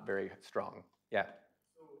 but not very strong. Yeah?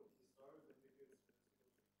 So the stars indicate statistical.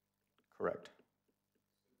 Correct.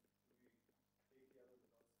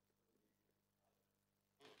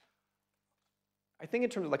 I think in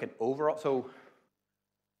terms of like an overall, so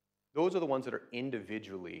those are the ones that are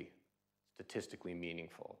individually statistically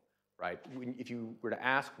meaningful, right? If you were to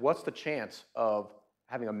ask, what's the chance of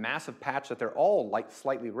having a massive patch that they're all like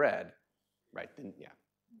slightly red, right? Then yeah.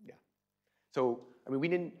 So I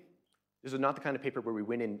mean, this is not the kind of paper where we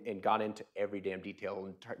went in and got into every damn detail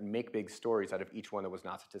and tried to make big stories out of each one that was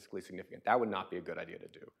not statistically significant. That would not be a good idea to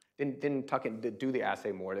do. Then tuck in, do the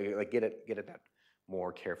assay more, like get at that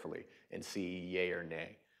more carefully and see yay or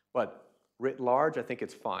nay. But writ large, I think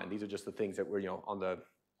it's fine. These are just the things that were on the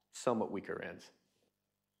somewhat weaker ends.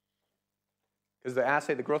 Because the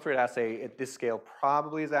assay, the growth rate assay at this scale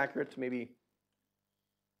probably is accurate to maybe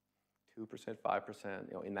 2%,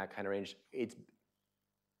 5%, in that kind of range. It's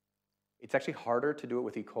actually harder to do it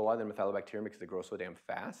with E. coli than methylobacterium because they grow so damn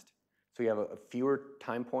fast. So you have a fewer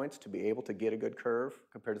time points to be able to get a good curve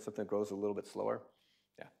compared to something that grows a little bit slower.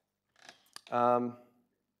 Yeah.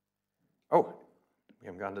 Oh, we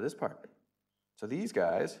haven't gotten to this part. So these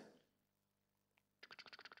guys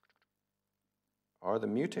are the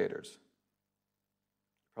mutators.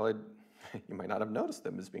 Probably, you might not have noticed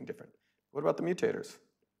them as being different. What about the mutators?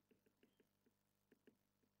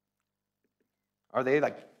 Are they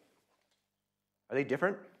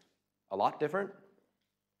different? A lot different?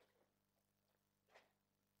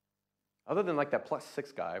 Other than like that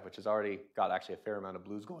 +6 guy, which has already got actually a fair amount of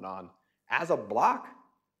blues going on, as a block,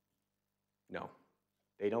 no.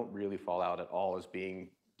 They don't really fall out at all as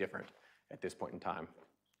being different at this point in time.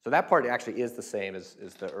 So that part actually is the same as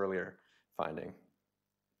the earlier finding.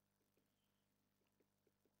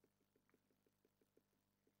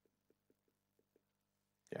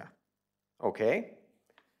 Yeah. Okay.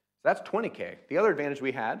 So that's 20K. The other advantage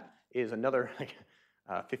we had is another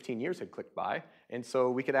 15 years had clicked by, and so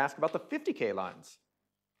we could ask about the 50K lines.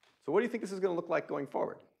 So what do you think this is going to look like going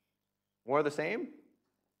forward? More of the same?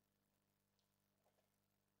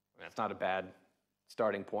 That's not a bad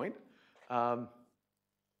starting point.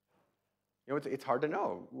 You know, it's hard to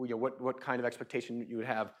know, you know, what kind of expectation you would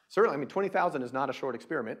have. Certainly, I mean, 20,000 is not a short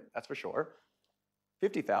experiment, that's for sure.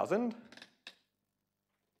 50,000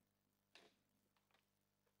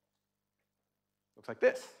 looks like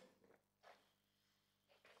this.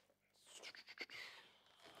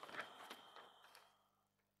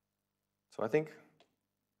 So I think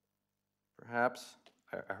perhaps,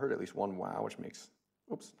 I heard at least one wow, which makes,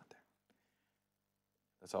 oops, not there.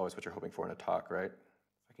 That's always what you're hoping for in a talk, right?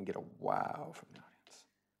 If I can get a wow from the audience.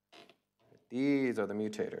 These are the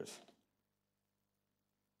mutators.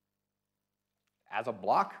 As a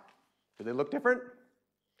block, do they look different?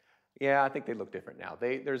 Yeah, I think they look different now.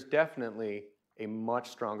 There's definitely a much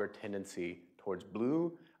stronger tendency towards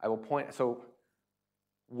blue. I will point, so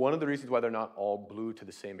one of the reasons why they're not all blue to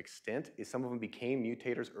the same extent is some of them became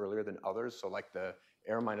mutators earlier than others. So like the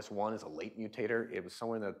R-1 is a late mutator. It was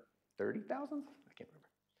somewhere in the 30,000s? I can't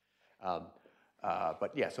remember.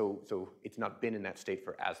 But yeah, so it's not been in that state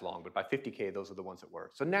for as long, but by 50K, those are the ones that were.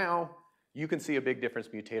 So now you can see a big difference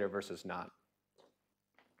mutator versus not.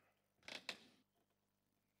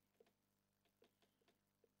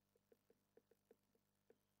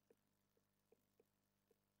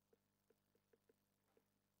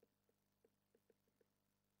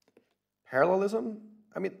 Parallelism,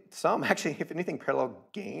 I mean, some actually, if anything, parallel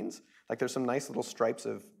gains. Like there's some nice little stripes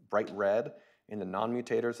of bright red in the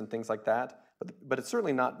non-mutators and things like that. But it's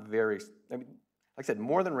certainly not very, I mean, like I said,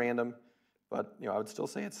 more than random, but you know, I would still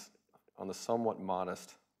say it's on the somewhat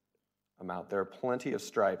modest amount. There are plenty of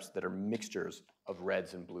stripes that are mixtures of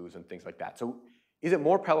reds and blues and things like that. So is it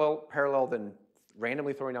more parallel than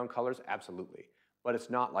randomly throwing down colors? Absolutely. But it's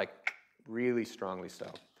not like really strongly so.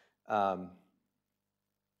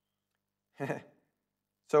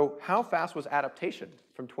 So how fast was adaptation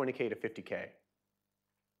from 20K to 50K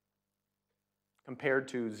compared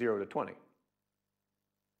to 0 to 20? It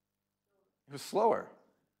was slower,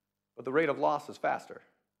 but the rate of loss is faster,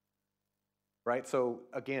 right? So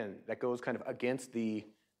again, that goes kind of against the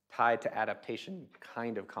tied to adaptation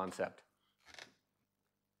kind of concept.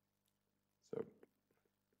 So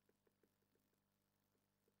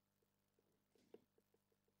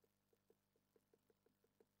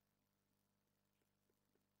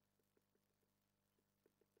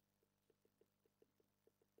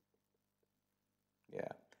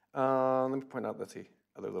yeah. Let me point out, let's see,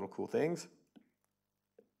 other little cool things.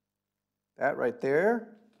 That right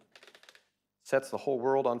there sets the whole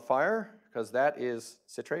world on fire because that is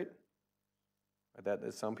citrate. That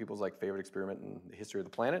is some people's like favorite experiment in the history of the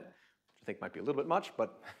planet, which I think might be a little bit much,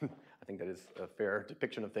 but I think that is a fair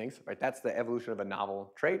depiction of things. Right? That's the evolution of a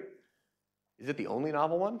novel trait. Is it the only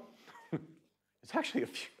novel one? It's actually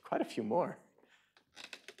quite a few more.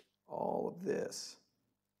 All of this,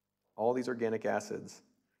 all these organic acids,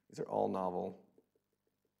 these are all novel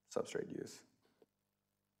substrate use.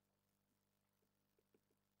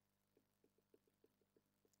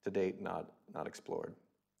 To date, not explored,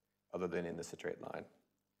 other than in the citrate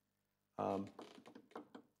line.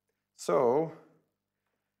 So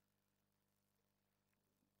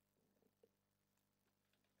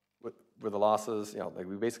with the losses, you know, like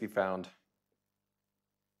we basically found,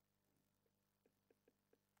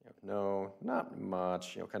 you know, no, not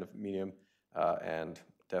much, you know, kind of medium, and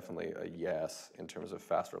definitely a yes in terms of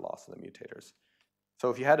faster loss in the mutators. So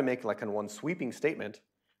if you had to make like kind of one sweeping statement,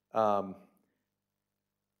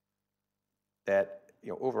 that,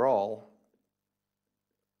 you know, overall,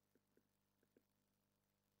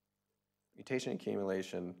 mutation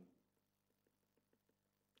accumulation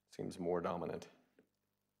seems more dominant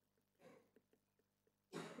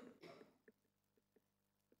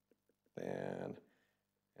than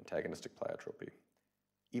antagonistic pleiotropy.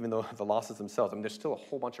 Even though the losses themselves, I mean, there's still a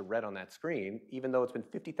whole bunch of red on that screen, even though it's been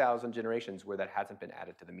 50,000 generations where that hasn't been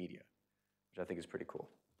added to the media, which I think is pretty cool.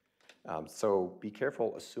 So be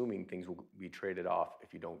careful assuming things will be traded off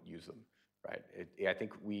if you don't use them, right? I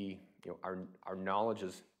think you know, our knowledge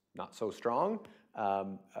is not so strong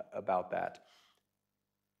about that.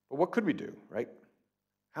 But what could we do, right?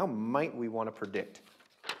 How might we want to predict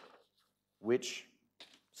which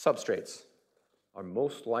substrates are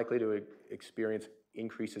most likely to experience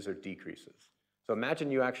increases or decreases? So imagine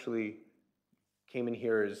you actually came in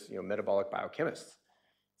here as, you know, metabolic biochemists.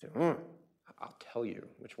 Say, I'll tell you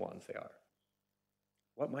which ones they are.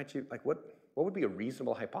 What might you, like what would be a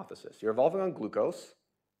reasonable hypothesis? You're evolving on glucose,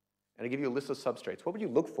 and I give you a list of substrates. What would you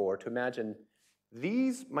look for to imagine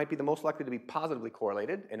these might be the most likely to be positively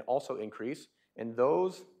correlated and also increase, and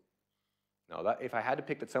those, no, that, if I had to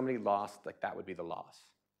pick that somebody lost, like that would be the loss.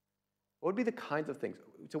 What would be the kinds of things?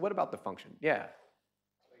 So what about the function? Yeah.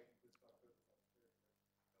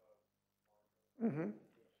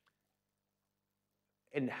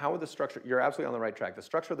 And how would the structure, you're absolutely on the right track, the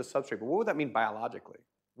structure of the substrate, but what would that mean biologically?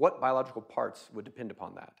 What biological parts would depend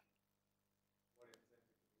upon that?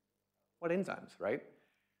 What enzymes, right?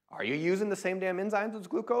 Are you using the same damn enzymes as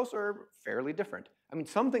glucose or fairly different? I mean,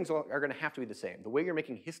 some things are going to have to be the same. The way you're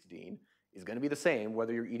making histidine is going to be the same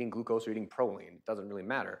whether you're eating glucose or eating proline. It doesn't really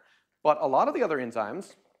matter. But a lot of the other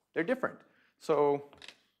enzymes, they're different. So,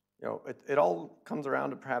 you know, it all comes around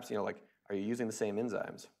to perhaps, you know, like, are you using the same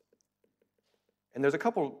enzymes? And there's a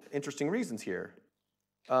couple interesting reasons here.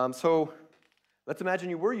 So let's imagine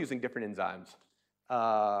you were using different enzymes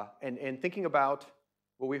and thinking about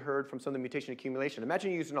what we heard from some of the mutation accumulation.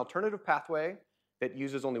 Imagine you use an alternative pathway that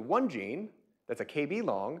uses only one gene that's a kb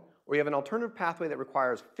long, or you have an alternative pathway that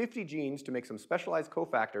requires 50 genes to make some specialized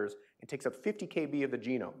cofactors and takes up 50 kb of the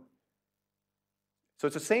genome. So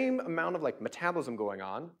it's the same amount of like metabolism going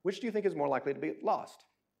on. Which do you think is more likely to be lost?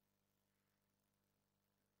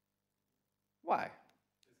 Why?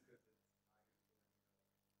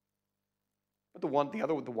 But the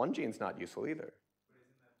one gene's not useful either.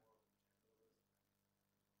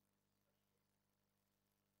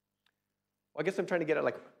 Well, I guess I'm trying to get at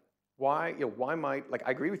like why, you know, why might, like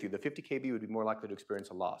I agree with you, the 50 kb would be more likely to experience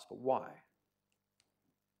a loss, but why?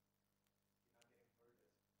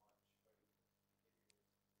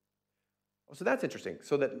 Oh, so that's interesting.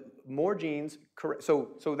 So that more genes,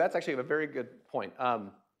 so that's actually a very good point.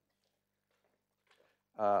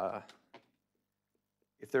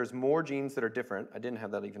 If there's more genes that are different, I didn't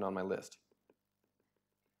have that even on my list.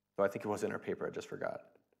 So I think it was in our paper, I just forgot.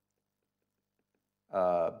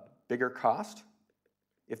 Bigger cost.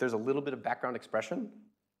 If there's a little bit of background expression,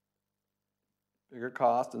 bigger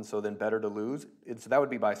cost, and so then better to lose. So that would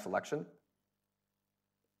be by selection.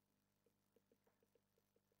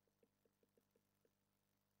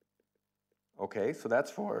 Okay, so that's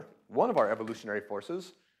for one of our evolutionary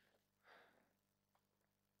forces.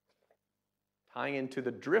 Tying into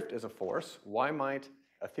the drift as a force, why might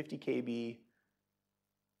a 50 kb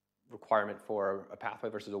requirement for a pathway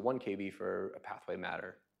versus a 1 kb for a pathway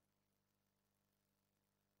matter?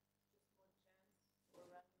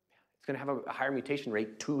 It's going to have a higher mutation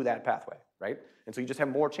rate to that pathway, right? And so you just have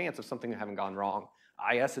more chance of something having gone wrong.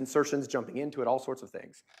 IS insertions jumping into it, all sorts of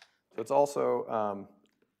things. So it's also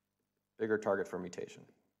bigger target for mutation.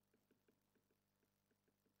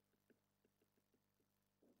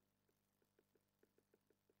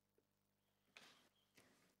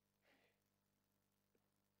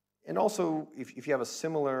 And also, if you have a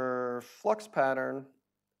similar flux pattern,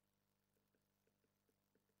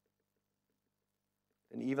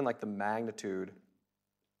 and even like the magnitude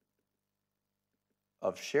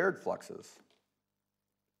of shared fluxes,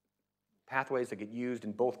 pathways that get used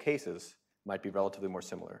in both cases might be relatively more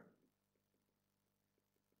similar.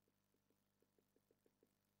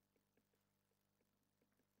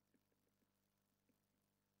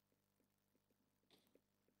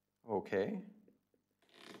 Okay.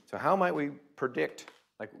 So how might we predict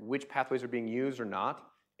like which pathways are being used or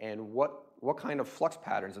not, and what kind of flux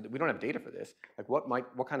patterns? We don't have data for this. Like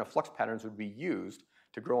what kind of flux patterns would be used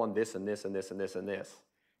to grow on this and this and this and this and this?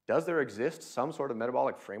 Does there exist some sort of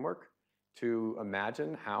metabolic framework to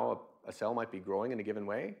imagine how a cell might be growing in a given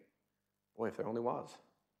way? Boy, if there only was.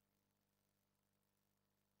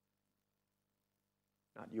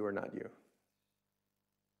 Not you or not you.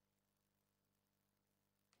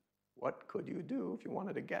 What could you do if you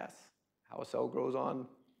wanted to guess how a cell grows on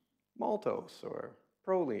maltose or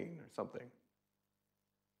proline or something?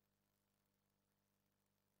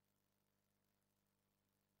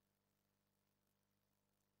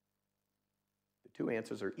 The two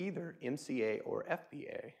answers are either MCA or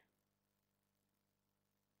FBA.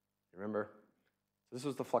 Remember, this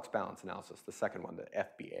was the flux balance analysis, the second one, the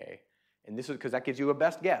FBA. And this is because that gives you a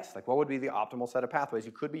best guess. Like what would be the optimal set of pathways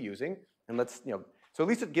you could be using? And let's, you know, so at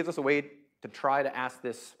least it gives us a way to try to ask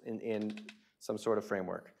this in some sort of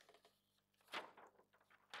framework.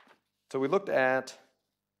 So we looked at,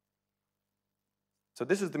 so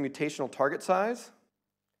this is the mutational target size.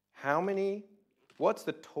 What's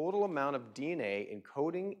the total amount of DNA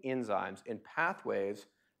encoding enzymes in pathways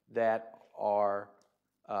that are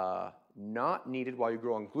not needed while you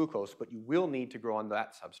grow on glucose, but you will need to grow on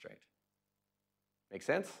that substrate? Make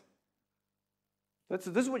sense? This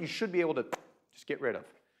is what you should be able to just get rid of.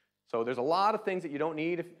 So there's a lot of things that you don't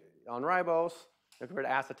need on ribose compared to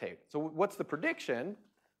acetate. So what's the prediction?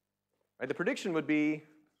 Right, the prediction would be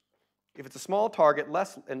if it's a small target,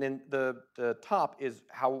 less, and then the top is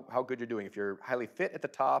how good you're doing. If you're highly fit at the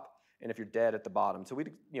top, and if you're dead at the bottom. So we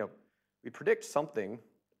predict something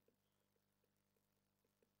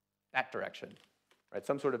that direction, right?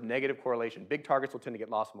 Some sort of negative correlation. Big targets will tend to get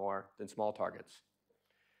lost more than small targets.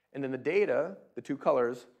 And then the data, the two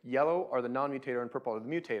colors, yellow are the non-mutator and purple are the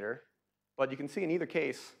mutator. But you can see in either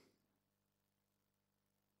case,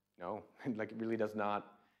 no, like it really does not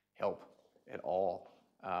help at all.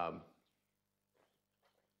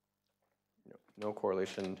 No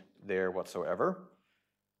correlation there whatsoever.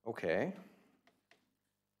 Okay.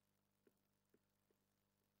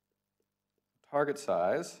 Target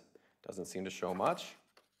size doesn't seem to show much.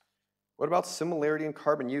 What about similarity in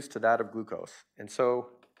carbon use to that of glucose? And so,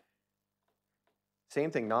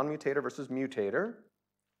 same thing, non-mutator versus mutator.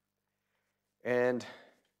 And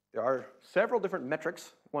there are several different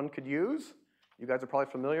metrics one could use. You guys are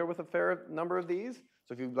probably familiar with a fair number of these.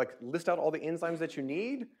 So if you like list out all the enzymes that you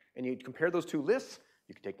need and you compare those two lists,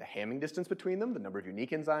 you can take the Hamming distance between them, the number of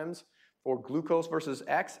unique enzymes for glucose versus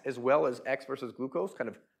X, as well as X versus glucose, kind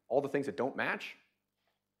of all the things that don't match.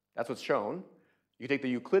 That's what's shown. You take the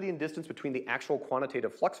Euclidean distance between the actual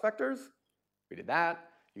quantitative flux vectors. We did that.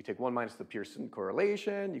 You take 1 minus the Pearson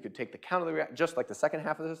correlation. You could take the count of the reactions, just like the second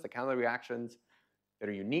half of this, the count of the reactions that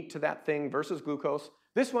are unique to that thing versus glucose.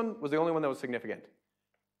 This one was the only one that was significant. It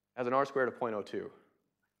has an R squared of 0.02.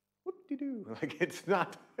 Whoop-de-doo. Like it's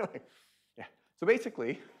not, like, yeah. So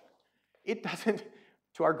basically, it doesn't,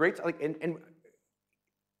 to our great, like, and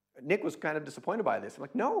Nick was kind of disappointed by this. I'm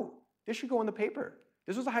like, no, this should go in the paper.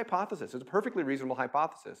 This was a hypothesis. It's a perfectly reasonable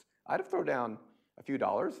hypothesis. I'd have thrown down a few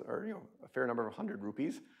dollars or a fair number of 100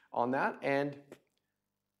 rupees on that, and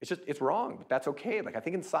it's wrong, but that's okay. Like I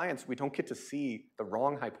think in science, we don't get to see the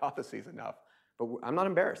wrong hypotheses enough. But I'm not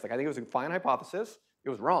embarrassed. Like I think it was a fine hypothesis. It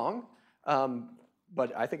was wrong,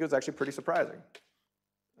 but I think it was actually pretty surprising.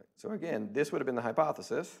 So again, this would have been the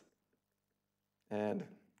hypothesis, and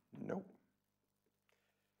nope.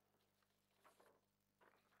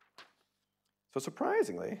 So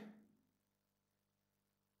surprisingly,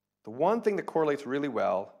 the one thing that correlates really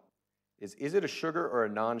well is it a sugar or a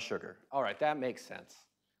non-sugar? All right, that makes sense.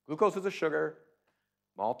 Glucose is a sugar,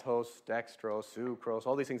 maltose, dextrose, sucrose,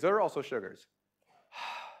 all these things, they're also sugars.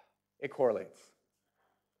 It correlates.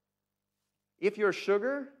 If you're a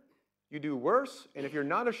sugar, you do worse, and if you're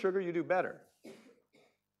not a sugar, you do better.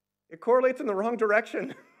 It correlates in the wrong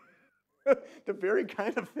direction. The very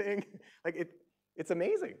kind of thing, like it's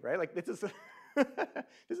amazing, right? Like this is,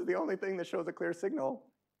 this is the only thing that shows a clear signal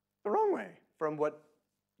the wrong way from what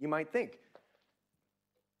you might think.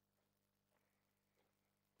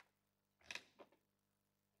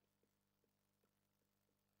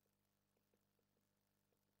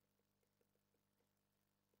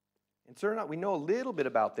 And sure enough, we know a little bit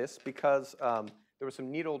about this because there was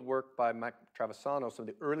some neat old work by Mike Travisano, some of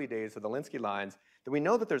the early days of the Linsky lines, that we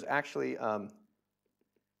know that there's actually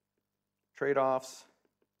trade-offs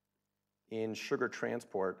in sugar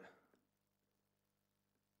transport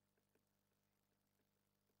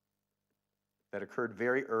that occurred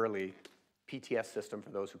very early. PTS system, for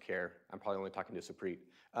those who care. I'm probably only talking to Supreet.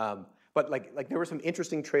 But like there were some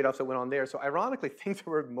interesting trade-offs that went on there. So ironically, things that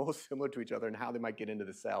were most similar to each other and how they might get into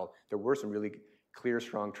the cell, there were some really clear,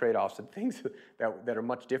 strong trade-offs, and things that are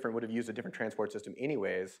much different, would have used a different transport system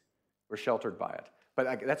anyways, were sheltered by it. But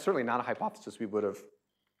like, that's certainly not a hypothesis we would have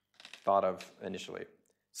thought of initially.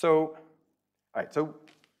 So, all right, so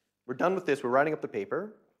we're done with this. We're writing up the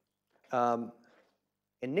paper. And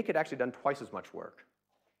Nick had actually done twice as much work.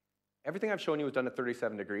 Everything I've shown you was done at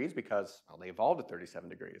 37 degrees because, well, they evolved at 37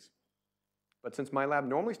 degrees. But since my lab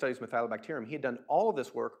normally studies Methylobacterium, he had done all of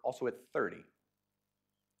this work also at 30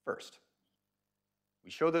 first.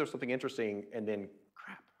 We showed there was something interesting, and then,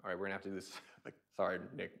 crap, all right, we're gonna have to do this. Like, sorry,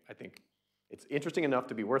 Nick, I think it's interesting enough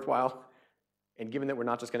to be worthwhile, and given that we're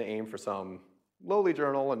not just gonna aim for some lowly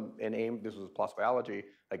journal and aim, this was PLOS Biology,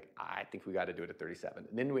 like, I think we gotta do it at 37.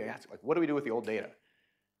 And then we asked, like, what do we do with the old data?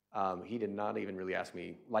 He did not even really ask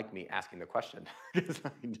me, like me asking the question, because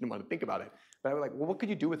he didn't want to think about it. But I was like, well, what could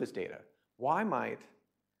you do with this data? Why might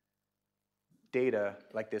data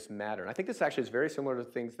like this matter? And I think this actually is very similar to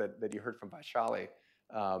things that you heard from Vaishali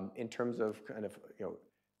in terms of kind of,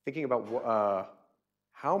 thinking about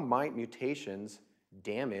how might mutations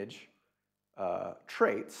damage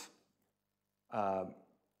traits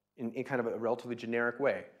in kind of a relatively generic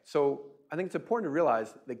way. So I think it's important to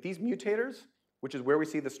realize that these mutators, which is where we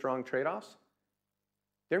see the strong trade-offs,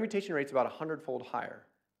 their mutation rate's about 100-fold higher.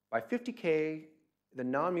 By 50K, the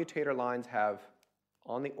non-mutator lines have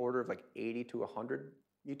on the order of like 80 to 100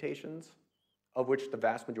 mutations, of which the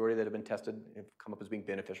vast majority that have been tested have come up as being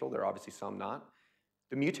beneficial. There are obviously some not.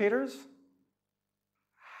 The mutators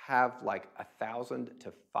have like 1,000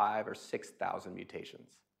 to 5,000 or 6,000 mutations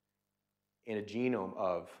in a genome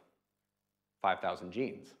of 5,000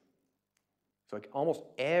 genes. So like almost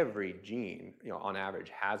every gene, on average,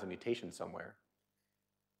 has a mutation somewhere.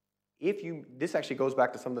 this actually goes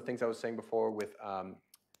back to some of the things I was saying before with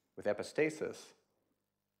epistasis.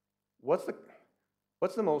 What's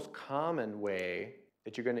the most common way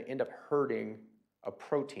that you're going to end up hurting a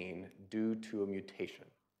protein due to a mutation?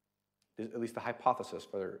 At least the hypothesis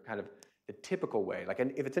for kind of the typical way. Like,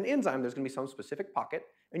 if it's an enzyme, there's going to be some specific pocket,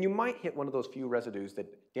 and you might hit one of those few residues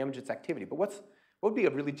that damage its activity. But what would be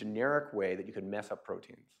a really generic way that you could mess up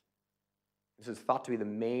proteins? This is thought to be the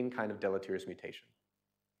main kind of deleterious mutation.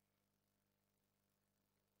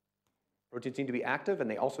 Proteins need to be active, and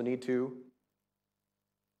they also need to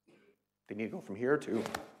go from here to,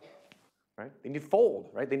 right? They need to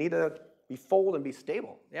fold, right? They need to be fold and be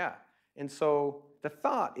stable, yeah. And so the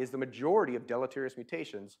thought is the majority of deleterious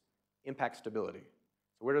mutations impact stability.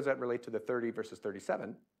 So where does that relate to the 30 versus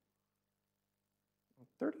 37?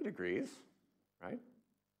 30 degrees, right?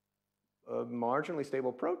 A marginally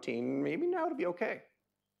stable protein, maybe now it'll be okay.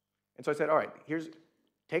 And so I said, all right,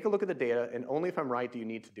 take a look at the data, and only if I'm right do you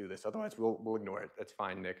need to do this. Otherwise, we'll ignore it. That's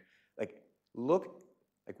fine, Nick. Look,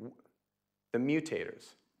 the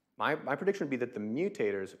mutators. My prediction would be that the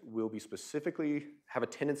mutators will be specifically have a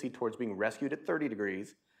tendency towards being rescued at 30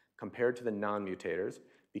 degrees compared to the non-mutators,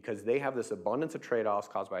 because they have this abundance of trade-offs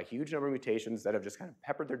caused by a huge number of mutations that have just kind of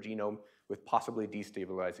peppered their genome with possibly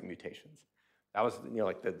destabilizing mutations. That was,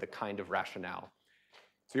 like the kind of rationale.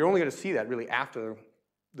 So you're only going to see that really after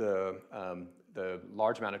the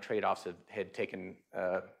large amount of trade-offs had taken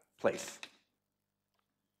place.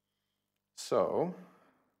 So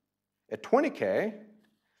at 20K,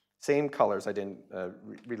 same colors, I didn't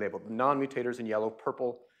relabel. Non-mutators in yellow,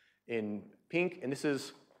 purple in pink, and this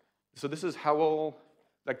is how well,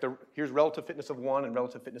 here's relative fitness of one and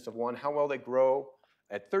relative fitness of one, how well they grow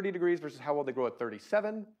at 30 degrees versus how well they grow at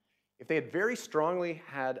 37. If they had very strongly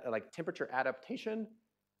had temperature adaptation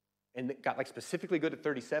and got specifically good at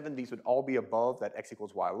 37, these would all be above that x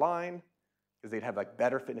equals y line, because they'd have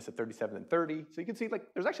better fitness at 37 than 30. So you can see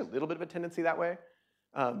there's actually a little bit of a tendency that way.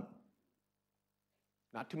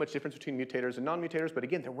 Not too much difference between mutators and non-mutators, but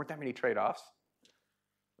again, there weren't that many trade-offs.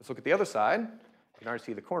 Let's look at the other side. You can already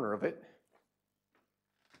see the corner of it.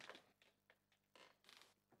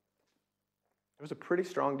 There was a pretty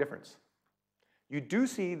strong difference. You do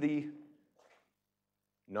see the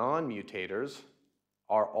non-mutators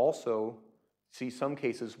see some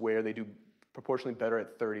cases where they do proportionally better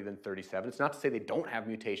at 30 than 37. It's not to say they don't have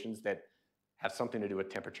mutations that have something to do with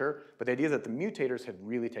temperature, but the idea is that the mutators have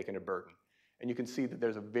really taken a burden. And you can see that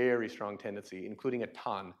there's a very strong tendency, including a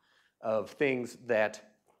ton of things that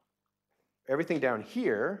everything down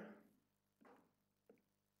here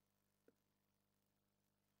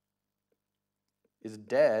is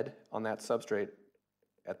dead on that substrate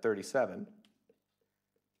at 37.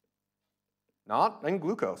 Not in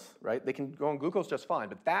glucose, right? They can go on glucose just fine,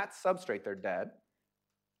 but that substrate, they're dead.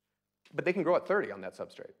 But they can grow at 30 on that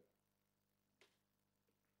substrate.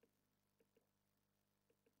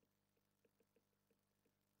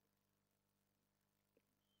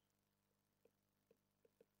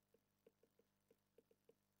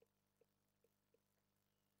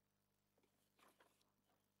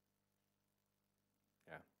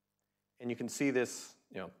 Yeah. And you can see this,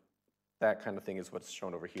 that kind of thing is what's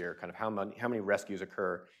shown over here, kind of how many rescues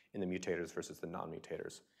occur in the mutators versus the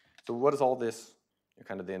non-mutators. So what does all this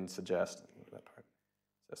kind of then suggest? That part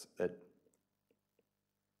says that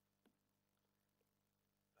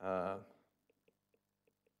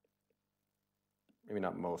maybe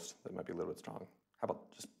not most, that might be a little bit strong. How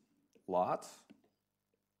about just lots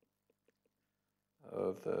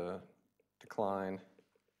of the decline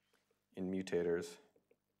in mutators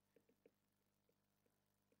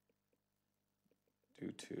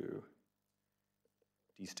due to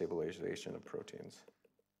destabilization of proteins.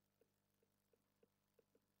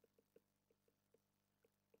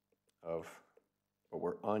 Of what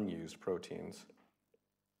were unused proteins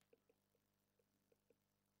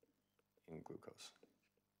in glucose.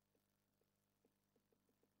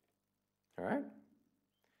 All right?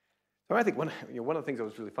 So I think one of the things that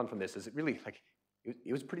was really fun from this is it really,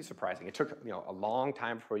 it was pretty surprising. It took a long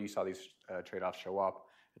time before you saw these trade-offs show up,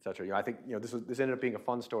 et cetera. I think this ended up being a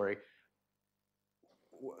fun story.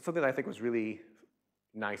 Something that I think was really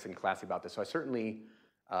nice and classy about this. So I certainly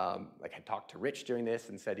had talked to Rich during this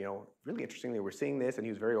and said, really interestingly, we're seeing this, and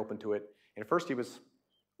he was very open to it. And at first he was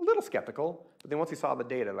a little skeptical, but then once he saw the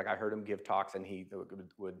data, I heard him give talks and he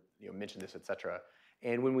would mention this, et cetera.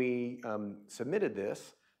 And when we submitted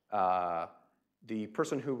this, the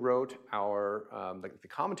person who wrote our the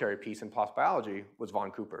commentary piece in PLOS Biology was Vaughn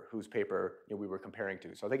Cooper, whose paper we were comparing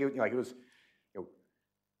to. So I think it was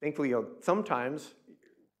thankfully sometimes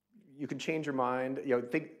you can change your mind.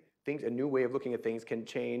 a new way of looking at things can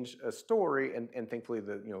change a story, and thankfully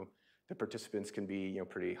the participants can be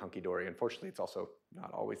pretty hunky-dory. Unfortunately, it's also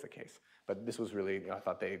not always the case. But this was really, I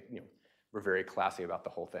thought they were very classy about the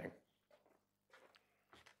whole thing.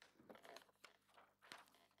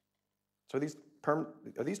 So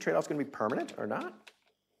are these trade-offs going to be permanent or not?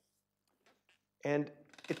 And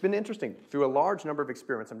it's been interesting. Through a large number of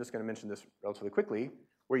experiments, I'm just going to mention this relatively quickly,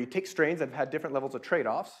 where you take strains that have had different levels of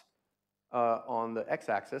trade-offs on the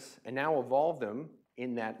x-axis and now evolve them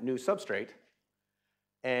in that new substrate,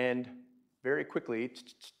 and very quickly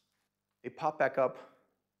they pop back up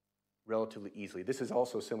relatively easily. This is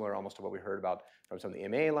also similar almost to what we heard about from some of the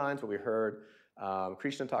MA lines, what we heard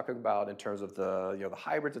Christian talking about in terms of the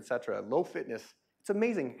hybrids, et cetera. Low fitness, it's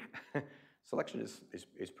amazing. Selection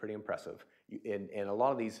is pretty impressive. And a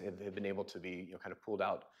lot of these have been able to be kind of pulled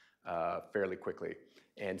out fairly quickly.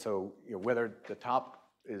 And so whether the top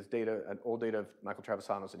is data, an old data of Michael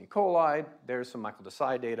Travisanos and E. coli, there's some Michael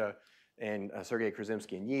Desai data, and Sergei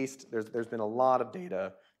Krzyzewski in yeast. There's been a lot of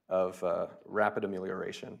data of rapid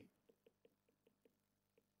amelioration.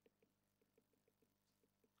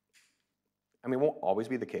 I mean, it won't always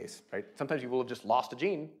be the case, right? Sometimes you will have just lost a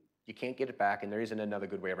gene, you can't get it back, and there isn't another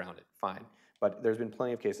good way around it, fine. But there's been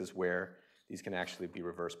plenty of cases where these can actually be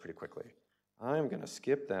reversed pretty quickly. I'm gonna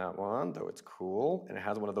skip that one, though it's cool, and it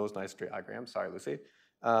has one of those nice diagrams. Sorry, Lucy.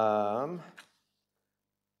 In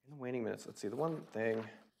the waning minutes, let's see, the one thing.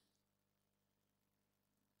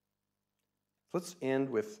 Let's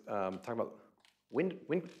end with talking about when,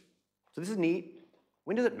 so this is neat.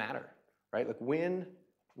 When does it matter, right? Like when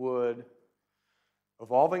would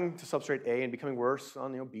evolving to substrate A and becoming worse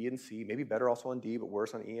on B and C, maybe better also on D, but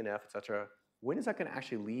worse on E and F, et cetera, when is that going to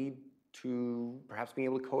actually lead to perhaps being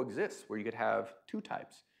able to coexist, where you could have two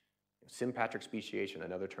types? Sympatric speciation,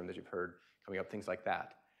 another term that you've heard coming up, things like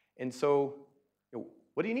that. And so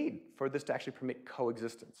what do you need for this to actually permit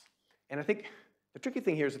coexistence? And I think the tricky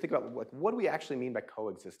thing here is to think about what do we actually mean by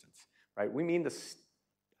coexistence, right? We mean this,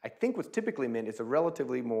 I think what's typically meant is a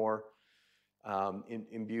relatively more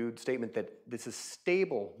imbued statement that this is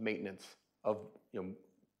stable maintenance of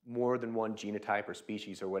more than one genotype or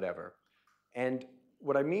species or whatever. And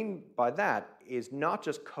what I mean by that is not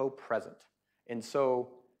just co-present. And so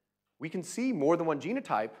we can see more than one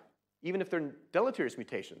genotype even if they're deleterious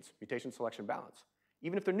mutations, mutation selection balance.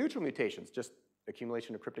 Even if they're neutral mutations, just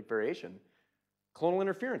accumulation of cryptic variation. Clonal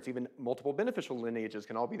interference, even multiple beneficial lineages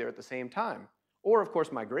can all be there at the same time. Or of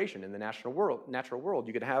course migration in the natural world.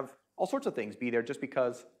 You could have all sorts of things be there just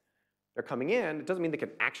because they're coming in. It doesn't mean they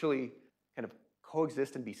can actually kind of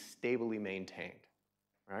coexist and be stably maintained,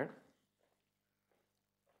 right?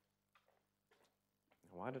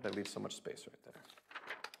 Why did I leave so much space right there?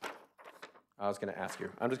 I was going to ask you.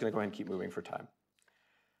 I'm just going to go ahead and keep moving for time.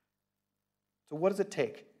 So what does it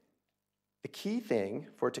take? The key thing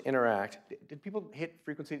for it to interact, did people hit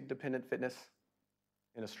frequency-dependent fitness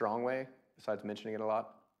in a strong way, besides mentioning it a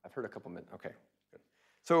lot? I've heard a couple minutes. Okay, good.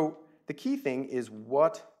 So the key thing is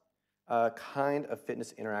what kind of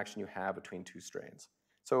fitness interaction you have between two strains.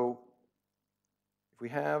 So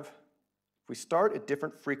if we start at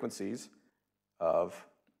different frequencies of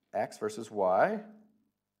X versus Y,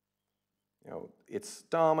 it's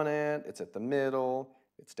dominant, it's at the middle,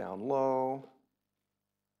 it's down low.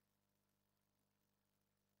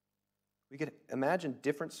 We could imagine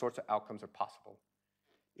different sorts of outcomes are possible.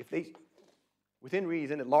 If they, within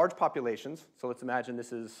reason, at large populations, so let's imagine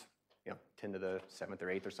this is 10 to the 7th or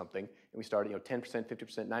 8th or something, and we start at 10%,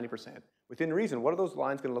 50%, 90%. Within reason, what are those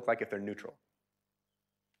lines going to look like if they're neutral?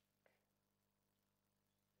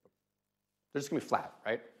 They're just going to be flat,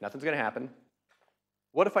 right? Nothing's going to happen.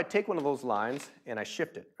 What if I take one of those lines and I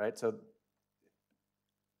shift it, right? So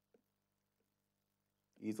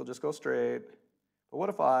these will just go straight. But what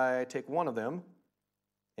if I take one of them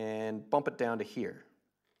and bump it down to here?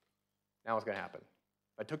 Now what's going to happen?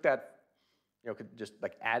 If I took that, could just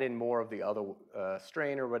like add in more of the other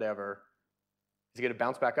strain or whatever, is it going to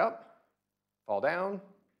bounce back up, fall down?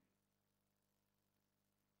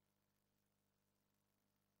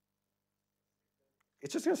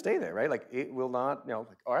 It's just going to stay there, right? Like it will not,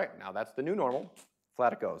 all right, now that's the new normal,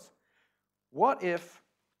 flat it goes. What if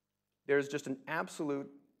there's just an absolute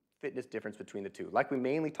fitness difference between the two? Like we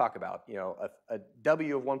mainly talk about, a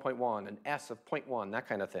W of 1.1, an S of 0.1, that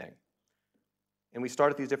kind of thing. And we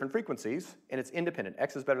start at these different frequencies, and it's independent.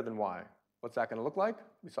 X is better than Y. What's that going to look like?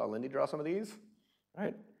 We saw Lindy draw some of these,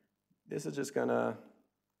 right? This is just going to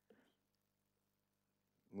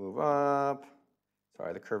move up.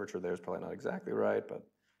 Sorry, the curvature there is probably not exactly right, but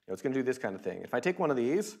it's going to do this kind of thing. If I take one of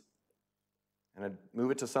these and I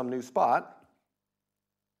move it to some new spot,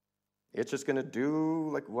 It's just going to do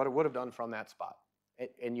like what it would have done from that spot.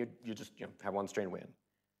 And you just have one strain win.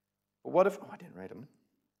 But what if, oh, I didn't write them.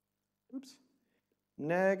 Oops.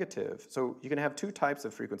 Negative. So you can have two types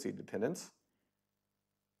of frequency dependence.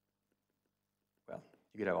 Well,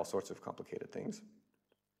 you could have all sorts of complicated things.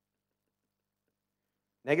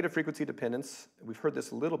 Negative frequency dependence, we've heard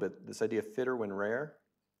this a little bit, this idea of fitter when rare.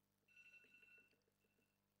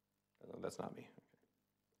 Oh, that's not me.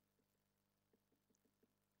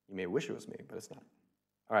 You may wish it was me, but it's not.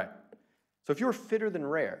 All right. So if you're fitter than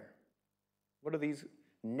rare, what are these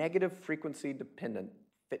negative frequency dependent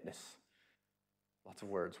fitness? Lots of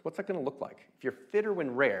words. What's that going to look like? If you're fitter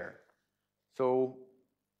when rare, so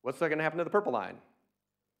what's that going to happen to the purple line?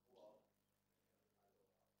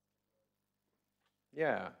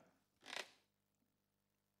 Yeah.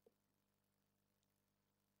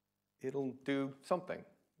 It'll do something,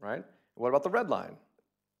 right? What about the red line?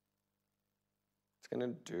 It's going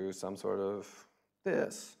to do some sort of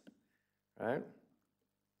this, right?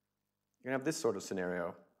 You're going to have this sort of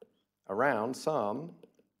scenario around some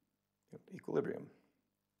equilibrium.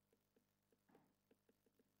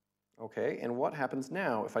 Okay, and what happens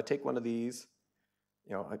now if I take one of these,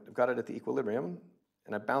 I've got it at the equilibrium,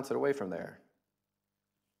 and I bounce it away from there?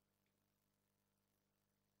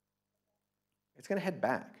 It's going to head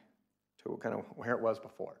back to kind of where it was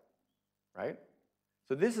before, right?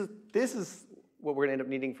 So this is what we're going to end up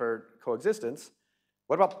needing for coexistence.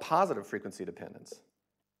 What about positive frequency dependence?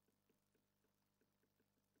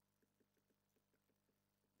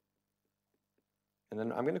 And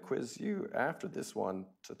then I'm going to quiz you after this one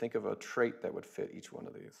to think of a trait that would fit each one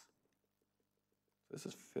of these. This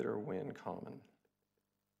is fit or win common.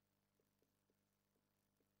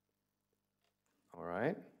 All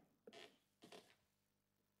right.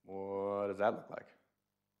 What does that look like?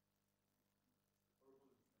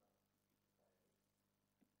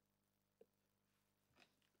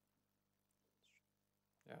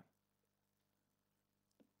 Yeah.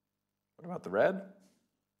 What about the red?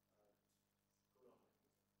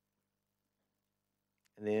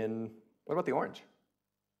 And then what about the orange?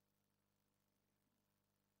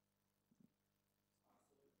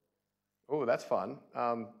 Oh, that's fun.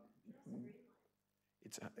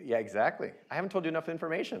 Yeah, exactly. I haven't told you enough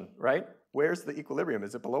information, right? Where's the equilibrium?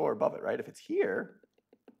 Is it below or above it, right? If it's here,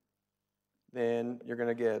 then you're going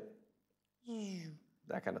to get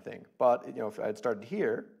that kind of thing. But if I had started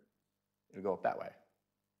here, it would go up that way,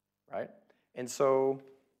 right? And so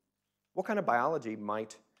what kind of biology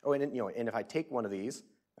might, and if I take one of these,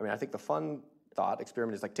 I think the fun thought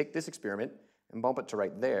experiment is like take this experiment and bump it to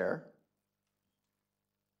right there.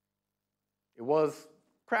 It was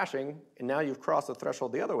crashing, and now you've crossed the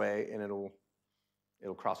threshold the other way, and it'll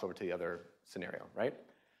cross over to the other scenario, right?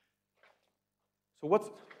 So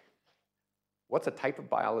what's a type of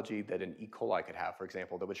biology that an E. coli could have, for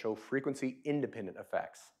example, that would show frequency-independent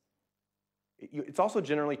effects? It's also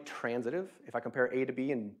generally transitive. If I compare A to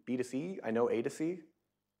B and B to C, I know A to C.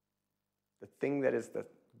 The thing that is the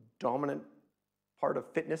dominant part of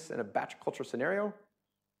fitness in a batch culture scenario,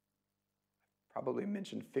 probably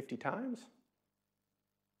mentioned 50 times.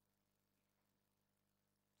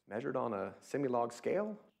 Measured on a semi-log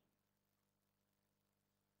scale.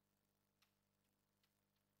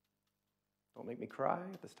 Don't make me cry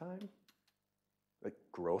at this time. Like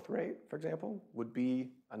growth rate, for example, would be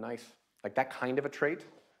a nice, like that kind of a trait.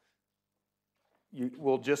 You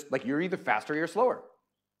will just, like you're either faster or you're slower.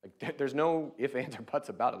 Like there's no ifs, ands, or buts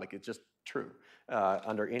about it. Like it's just true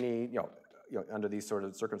under any, under these sort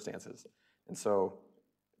of circumstances. And so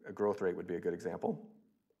a growth rate would be a good example.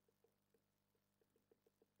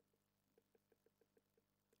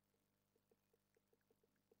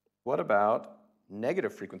 What about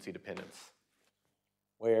negative frequency dependence,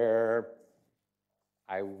 where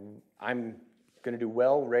I'm going to do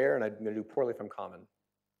well rare and I'm going to do poorly from common?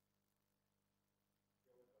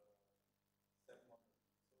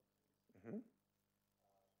 Mm-hmm.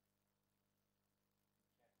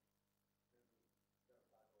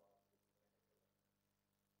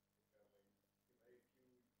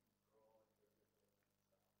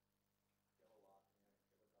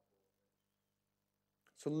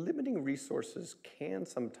 So limiting resources can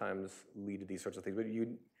sometimes lead to these sorts of things, but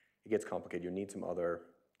it gets complicated. You need some other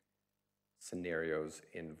scenarios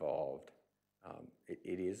involved.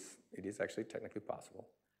 It is actually technically possible.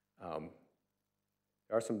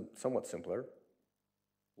 There are some somewhat simpler.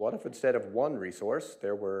 What if instead of one resource,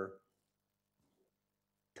 there were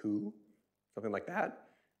two, something like that,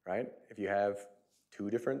 right? If you have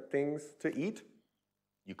two different things to eat,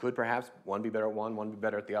 you could perhaps one be better at one be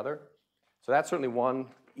better at the other. So that's certainly one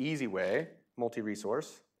easy way,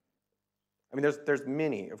 multi-resource. I mean, there's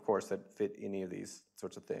many, of course, that fit any of these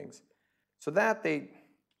sorts of things. So that they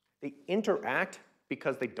interact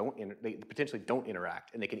because they potentially don't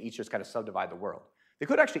interact, and they can each just kind of subdivide the world. They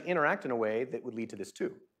could actually interact in a way that would lead to this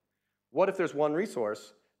too. What if there's one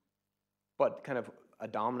resource, but kind of a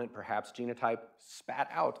dominant, perhaps, genotype spat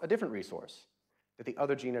out a different resource that the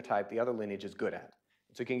other genotype, the other lineage is good at?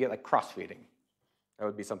 So you can get like cross-feeding. That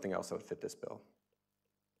would be something else that would fit this bill.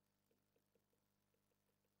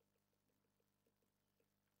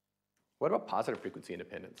 What about positive frequency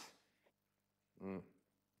independence?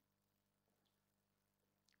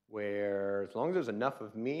 Where as long as there's enough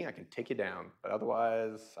of me, I can take you down, but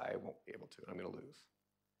otherwise I won't be able to, and I'm going to lose.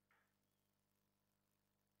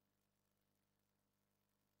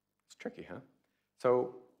 It's tricky, huh?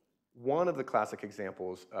 So one of the classic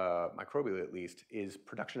examples, microbial at least, is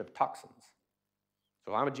production of toxins.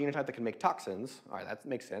 So if I'm a genotype that can make toxins, all right, that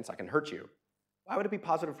makes sense, I can hurt you. Why would it be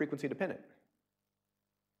positive frequency dependent?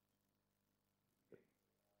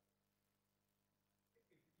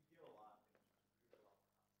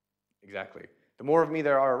 Exactly. The more of me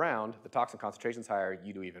there are around, the toxin concentration's higher,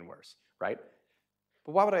 you do even worse, right?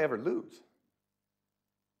 But why would I ever lose?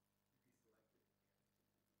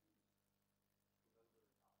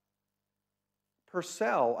 Per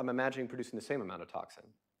cell, I'm imagining producing the same amount of toxin.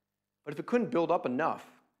 But if it couldn't build up enough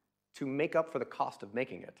to make up for the cost of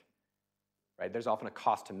making it, right? There's often a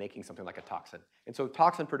cost to making something like a toxin. And so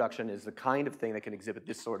toxin production is the kind of thing that can exhibit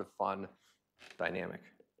this sort of fun dynamic.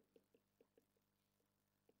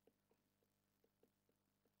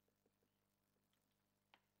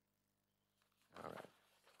 All right.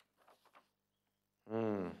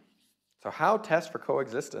 So how test for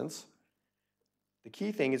coexistence? The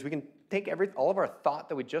key thing is we can take all of our thought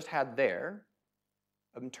that we just had there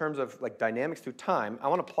in terms of like dynamics through time. I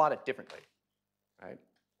want to plot it differently, right?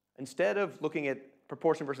 Instead of looking at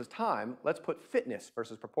proportion versus time, let's put fitness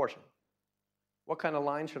versus proportion. What kind of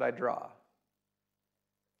line should I draw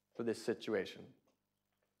for this situation?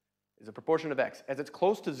 Is a proportion of x, as it's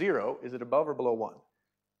close to 0, is it above or below 1?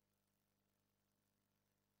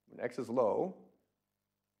 When x is low,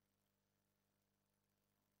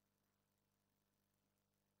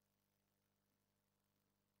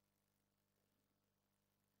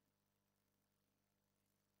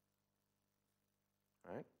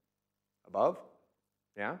 right? Above?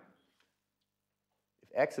 Yeah? If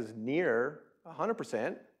x is near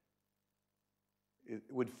 100%, it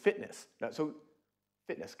would fitness. Now, so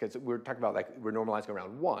fitness, because we're talking about like we're normalizing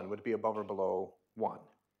around 1, would it be above or below 1?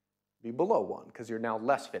 Be below 1, because you're now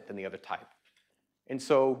less fit than the other type. And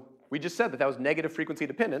so we just said that that was negative frequency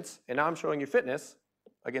dependence, and now I'm showing you fitness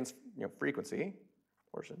against frequency,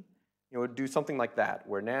 proportion. It would do something like that,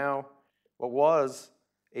 where now what was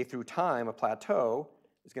through time, a plateau,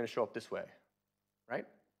 is going to show up this way, right?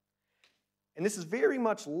 And this is very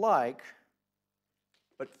much like,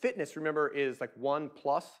 but fitness, remember, is like 1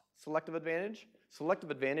 plus selective advantage.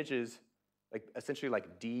 Selective advantage is like essentially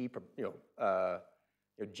like genotype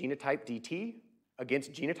dt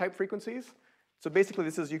against genotype frequencies. So basically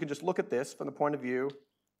this is, you can just look at this from the point of view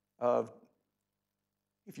of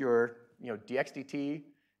if your dx dt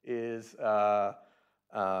is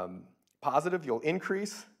positive, you'll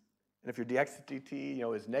increase. And if your dx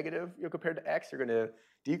dt is negative compared to x, you're going to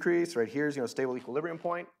decrease. Right here's stable equilibrium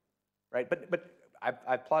point, right? But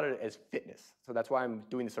I've plotted it as fitness. So that's why I'm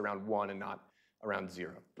doing this around 1 and not around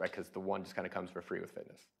 0, right? Because the 1 just kind of comes for free with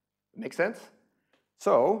fitness. Make sense?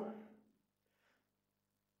 So,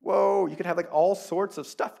 whoa, you could have like all sorts of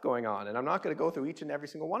stuff going on, and I'm not going to go through each and every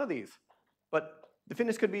single one of these. But the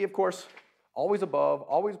fitness could be, of course, always above,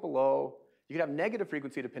 always below. You could have negative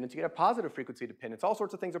frequency dependence. You could have positive frequency dependence. All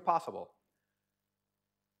sorts of things are possible.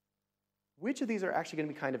 Which of these are actually going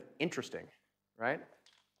to be kind of interesting, right?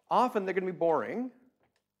 Often they're going to be boring,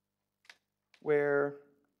 where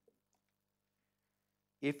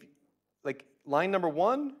if, like, line number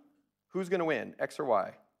 1, who's going to win, x or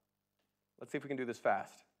y? Let's see if we can do this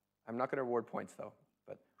fast. I'm not going to reward points, though.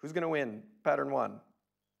 But who's going to win, pattern 1?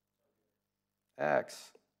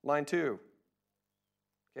 X. Line 2.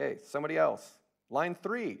 Okay, somebody else. Line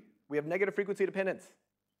 3, we have negative frequency dependence.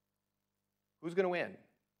 Who's going to win?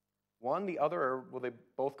 One, the other, or will they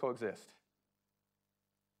both coexist?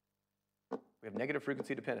 We have negative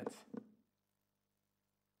frequency dependence.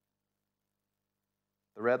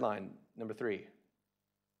 The red line, number 3.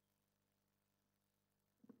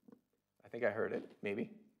 I think I heard it,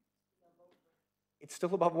 maybe. It's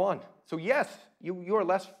still above 1. So yes, you are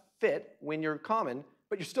less fit when you're common,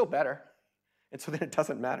 but you're still better. And so then it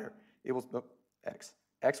doesn't matter. It will, x.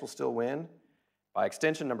 X will still win. By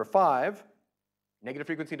extension, number 5, negative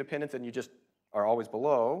frequency dependence, and you just are always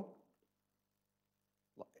below.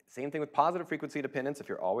 Same thing with positive frequency dependence. If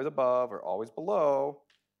you're always above or always below,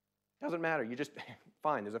 doesn't matter. You just,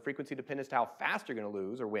 fine, there's a frequency dependence to how fast you're going to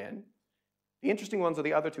lose or win. The interesting ones are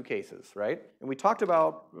the other two cases, right? And we talked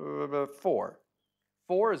about 4.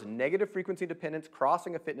 4 is negative frequency dependence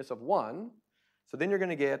crossing a fitness of 1. So then you're going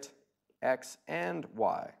to get x and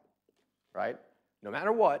y, right? No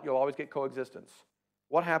matter what, you'll always get coexistence.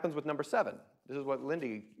 What happens with number 7? This is what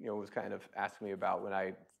Lindy, was kind of asking me about when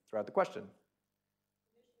I threw out the question.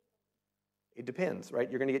 It depends,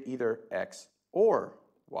 right? You're going to get either x or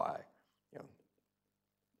y,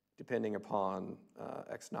 depending upon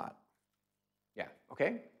x naught. Yeah,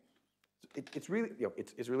 okay? It's really,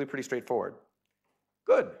 it's really pretty straightforward.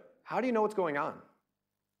 Good. How do you know what's going on?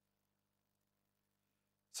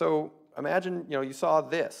 So imagine, you saw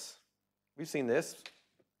this. We've seen this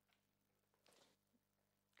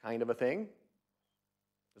kind of a thing.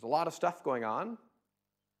 There's a lot of stuff going on. Is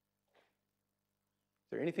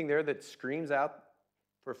there anything there that screams out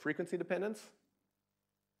for frequency dependence?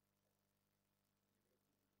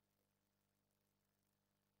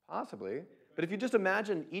 Possibly. But if you just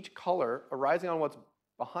imagine each color arising on what's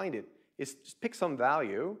behind it, is just pick some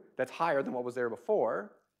value that's higher than what was there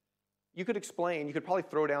before, you could probably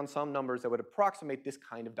throw down some numbers that would approximate this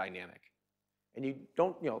kind of dynamic. And you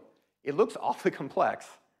don't, it looks awfully complex,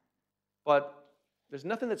 but there's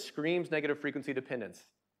nothing that screams negative frequency dependence.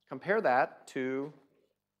 Compare that to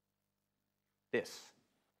this.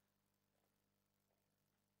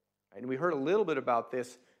 And we heard a little bit about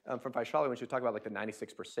this from Vaishali when she was talking about like the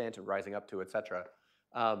 96% and rising up to, et cetera.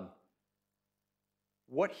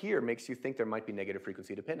 What here makes you think there might be negative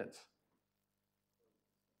frequency dependence?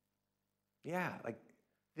 Yeah, like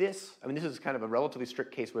this, this is kind of a relatively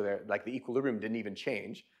strict case where like the equilibrium didn't even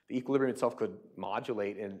change. The equilibrium itself could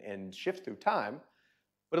modulate and shift through time,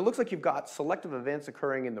 but it looks like you've got selective events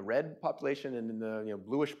occurring in the red population and in the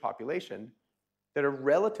bluish population that are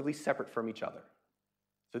relatively separate from each other.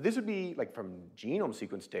 So this would be, like from genome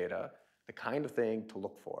sequence data, the kind of thing to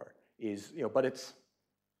look for is, but it's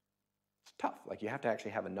tough. Like you have to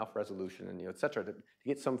actually have enough resolution and, et cetera, to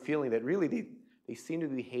get some feeling that really they seem to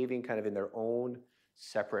be behaving kind of in their own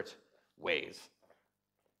separate ways.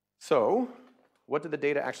 So what did the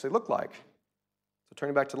data actually look like? So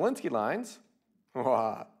turning back to the Linsky lines,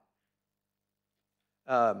 and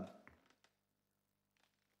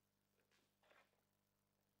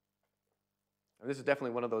this is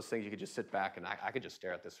definitely one of those things you could just sit back and I could just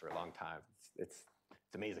stare at this for a long time. It's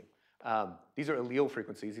amazing. These are allele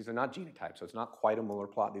frequencies. These are not genotypes, so it's not quite a molar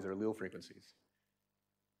plot. These are allele frequencies.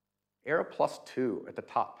 Era +2 at the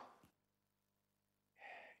top.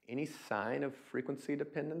 Any sign of frequency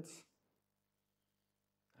dependence?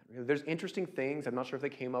 There's interesting things. I'm not sure if they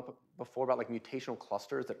came up before about like mutational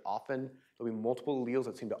clusters that often there'll be multiple alleles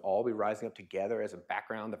that seem to all be rising up together as a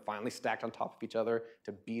background that finally stacked on top of each other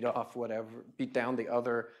to beat down the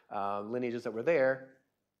other lineages that were there.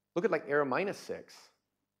 Look at like era -6.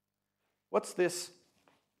 What's this?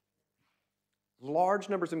 Large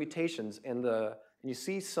numbers of mutations, and you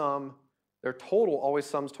see their total always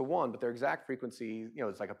sums to 1, but their exact frequency,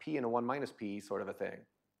 it's like a p and a 1 minus p sort of a thing.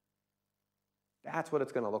 That's what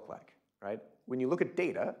it's going to look like, right? When you look at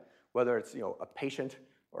data, whether it's a patient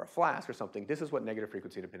or a flask or something, this is what negative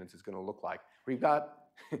frequency dependence is going to look like. Where you've got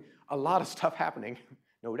a lot of stuff happening,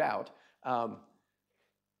 no doubt. What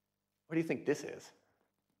do you think this is?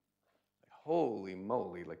 Like, holy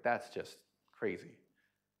moly, like that's just crazy.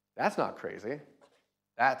 That's not crazy.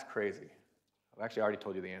 That's crazy. I've actually already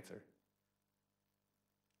told you the answer.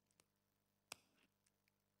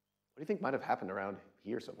 What do you think might have happened around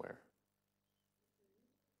here somewhere?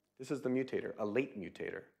 This is the mutator, a late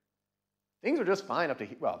mutator. Things are just fine up to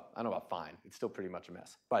here. Well, I don't know about fine. It's still pretty much a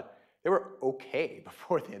mess. But they were okay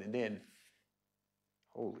before then, and then,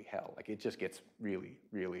 holy hell, like it just gets really,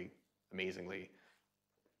 really amazingly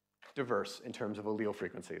diverse in terms of allele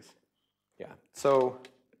frequencies. Yeah, so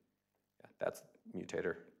yeah, that's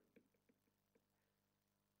mutator.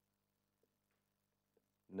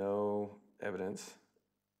 No evidence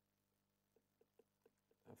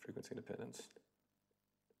of frequency dependence.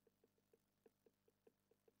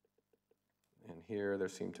 And here there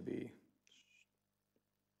seem to be,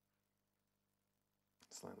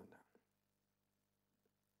 slide them down,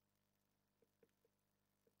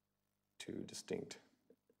 2 distinct,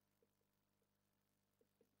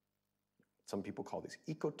 some people call these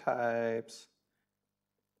ecotypes.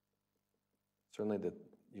 Certainly that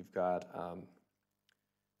you've got,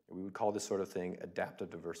 we would call this sort of thing adaptive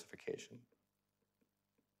diversification.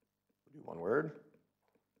 Would be one word.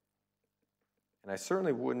 And I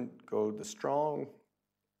certainly wouldn't go the strong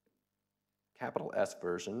capital S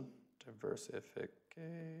version, diversification.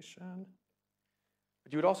 multiplication.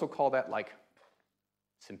 But you would also call that like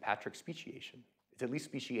sympatric speciation. It's at least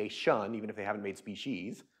speciation, even if they haven't made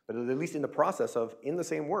species, but at least in the process of, in the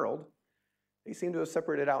same world, they seem to have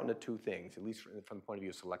separated out into two things, at least from the point of view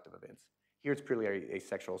of selective events. Here it's purely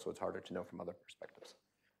asexual, so it's harder to know from other perspectives.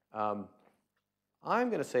 I'm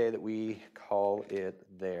going to say that we call it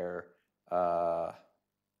their,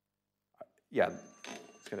 yeah,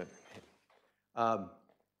 it's going to,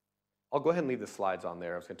 I'll go ahead and leave the slides on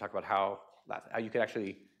there. I was going to talk about how you could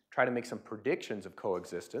actually try to make some predictions of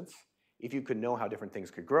coexistence if you could know how different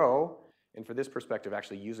things could grow. And for this perspective,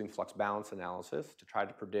 actually using flux balance analysis to try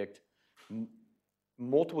to predict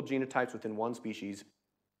multiple genotypes within one species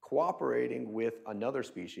cooperating with another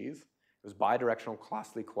species. It was bidirectional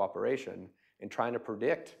classically cooperation, and trying to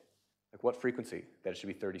predict like what frequency that it should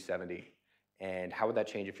be 30/70, and how would that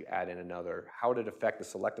change if you add in another? How would it affect the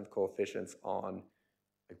selective coefficients on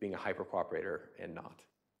like being a hypercooperator and not?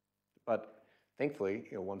 But thankfully,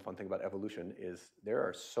 one fun thing about evolution is there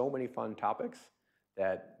are so many fun topics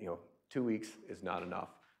that 2 weeks is not enough.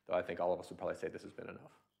 Though I think all of us would probably say this has been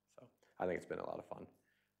enough. So I think it's been a lot of fun.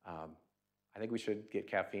 I think we should get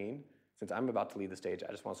caffeine. Since I'm about to leave the stage,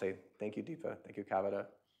 I just want to say thank you, Deepa. Thank you, Kavita,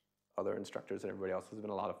 other instructors, and everybody else. This has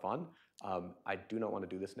been a lot of fun. I do not want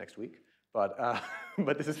to do this next week, but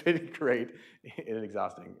but this has been great and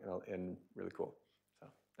exhausting and really cool. So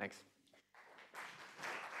thanks.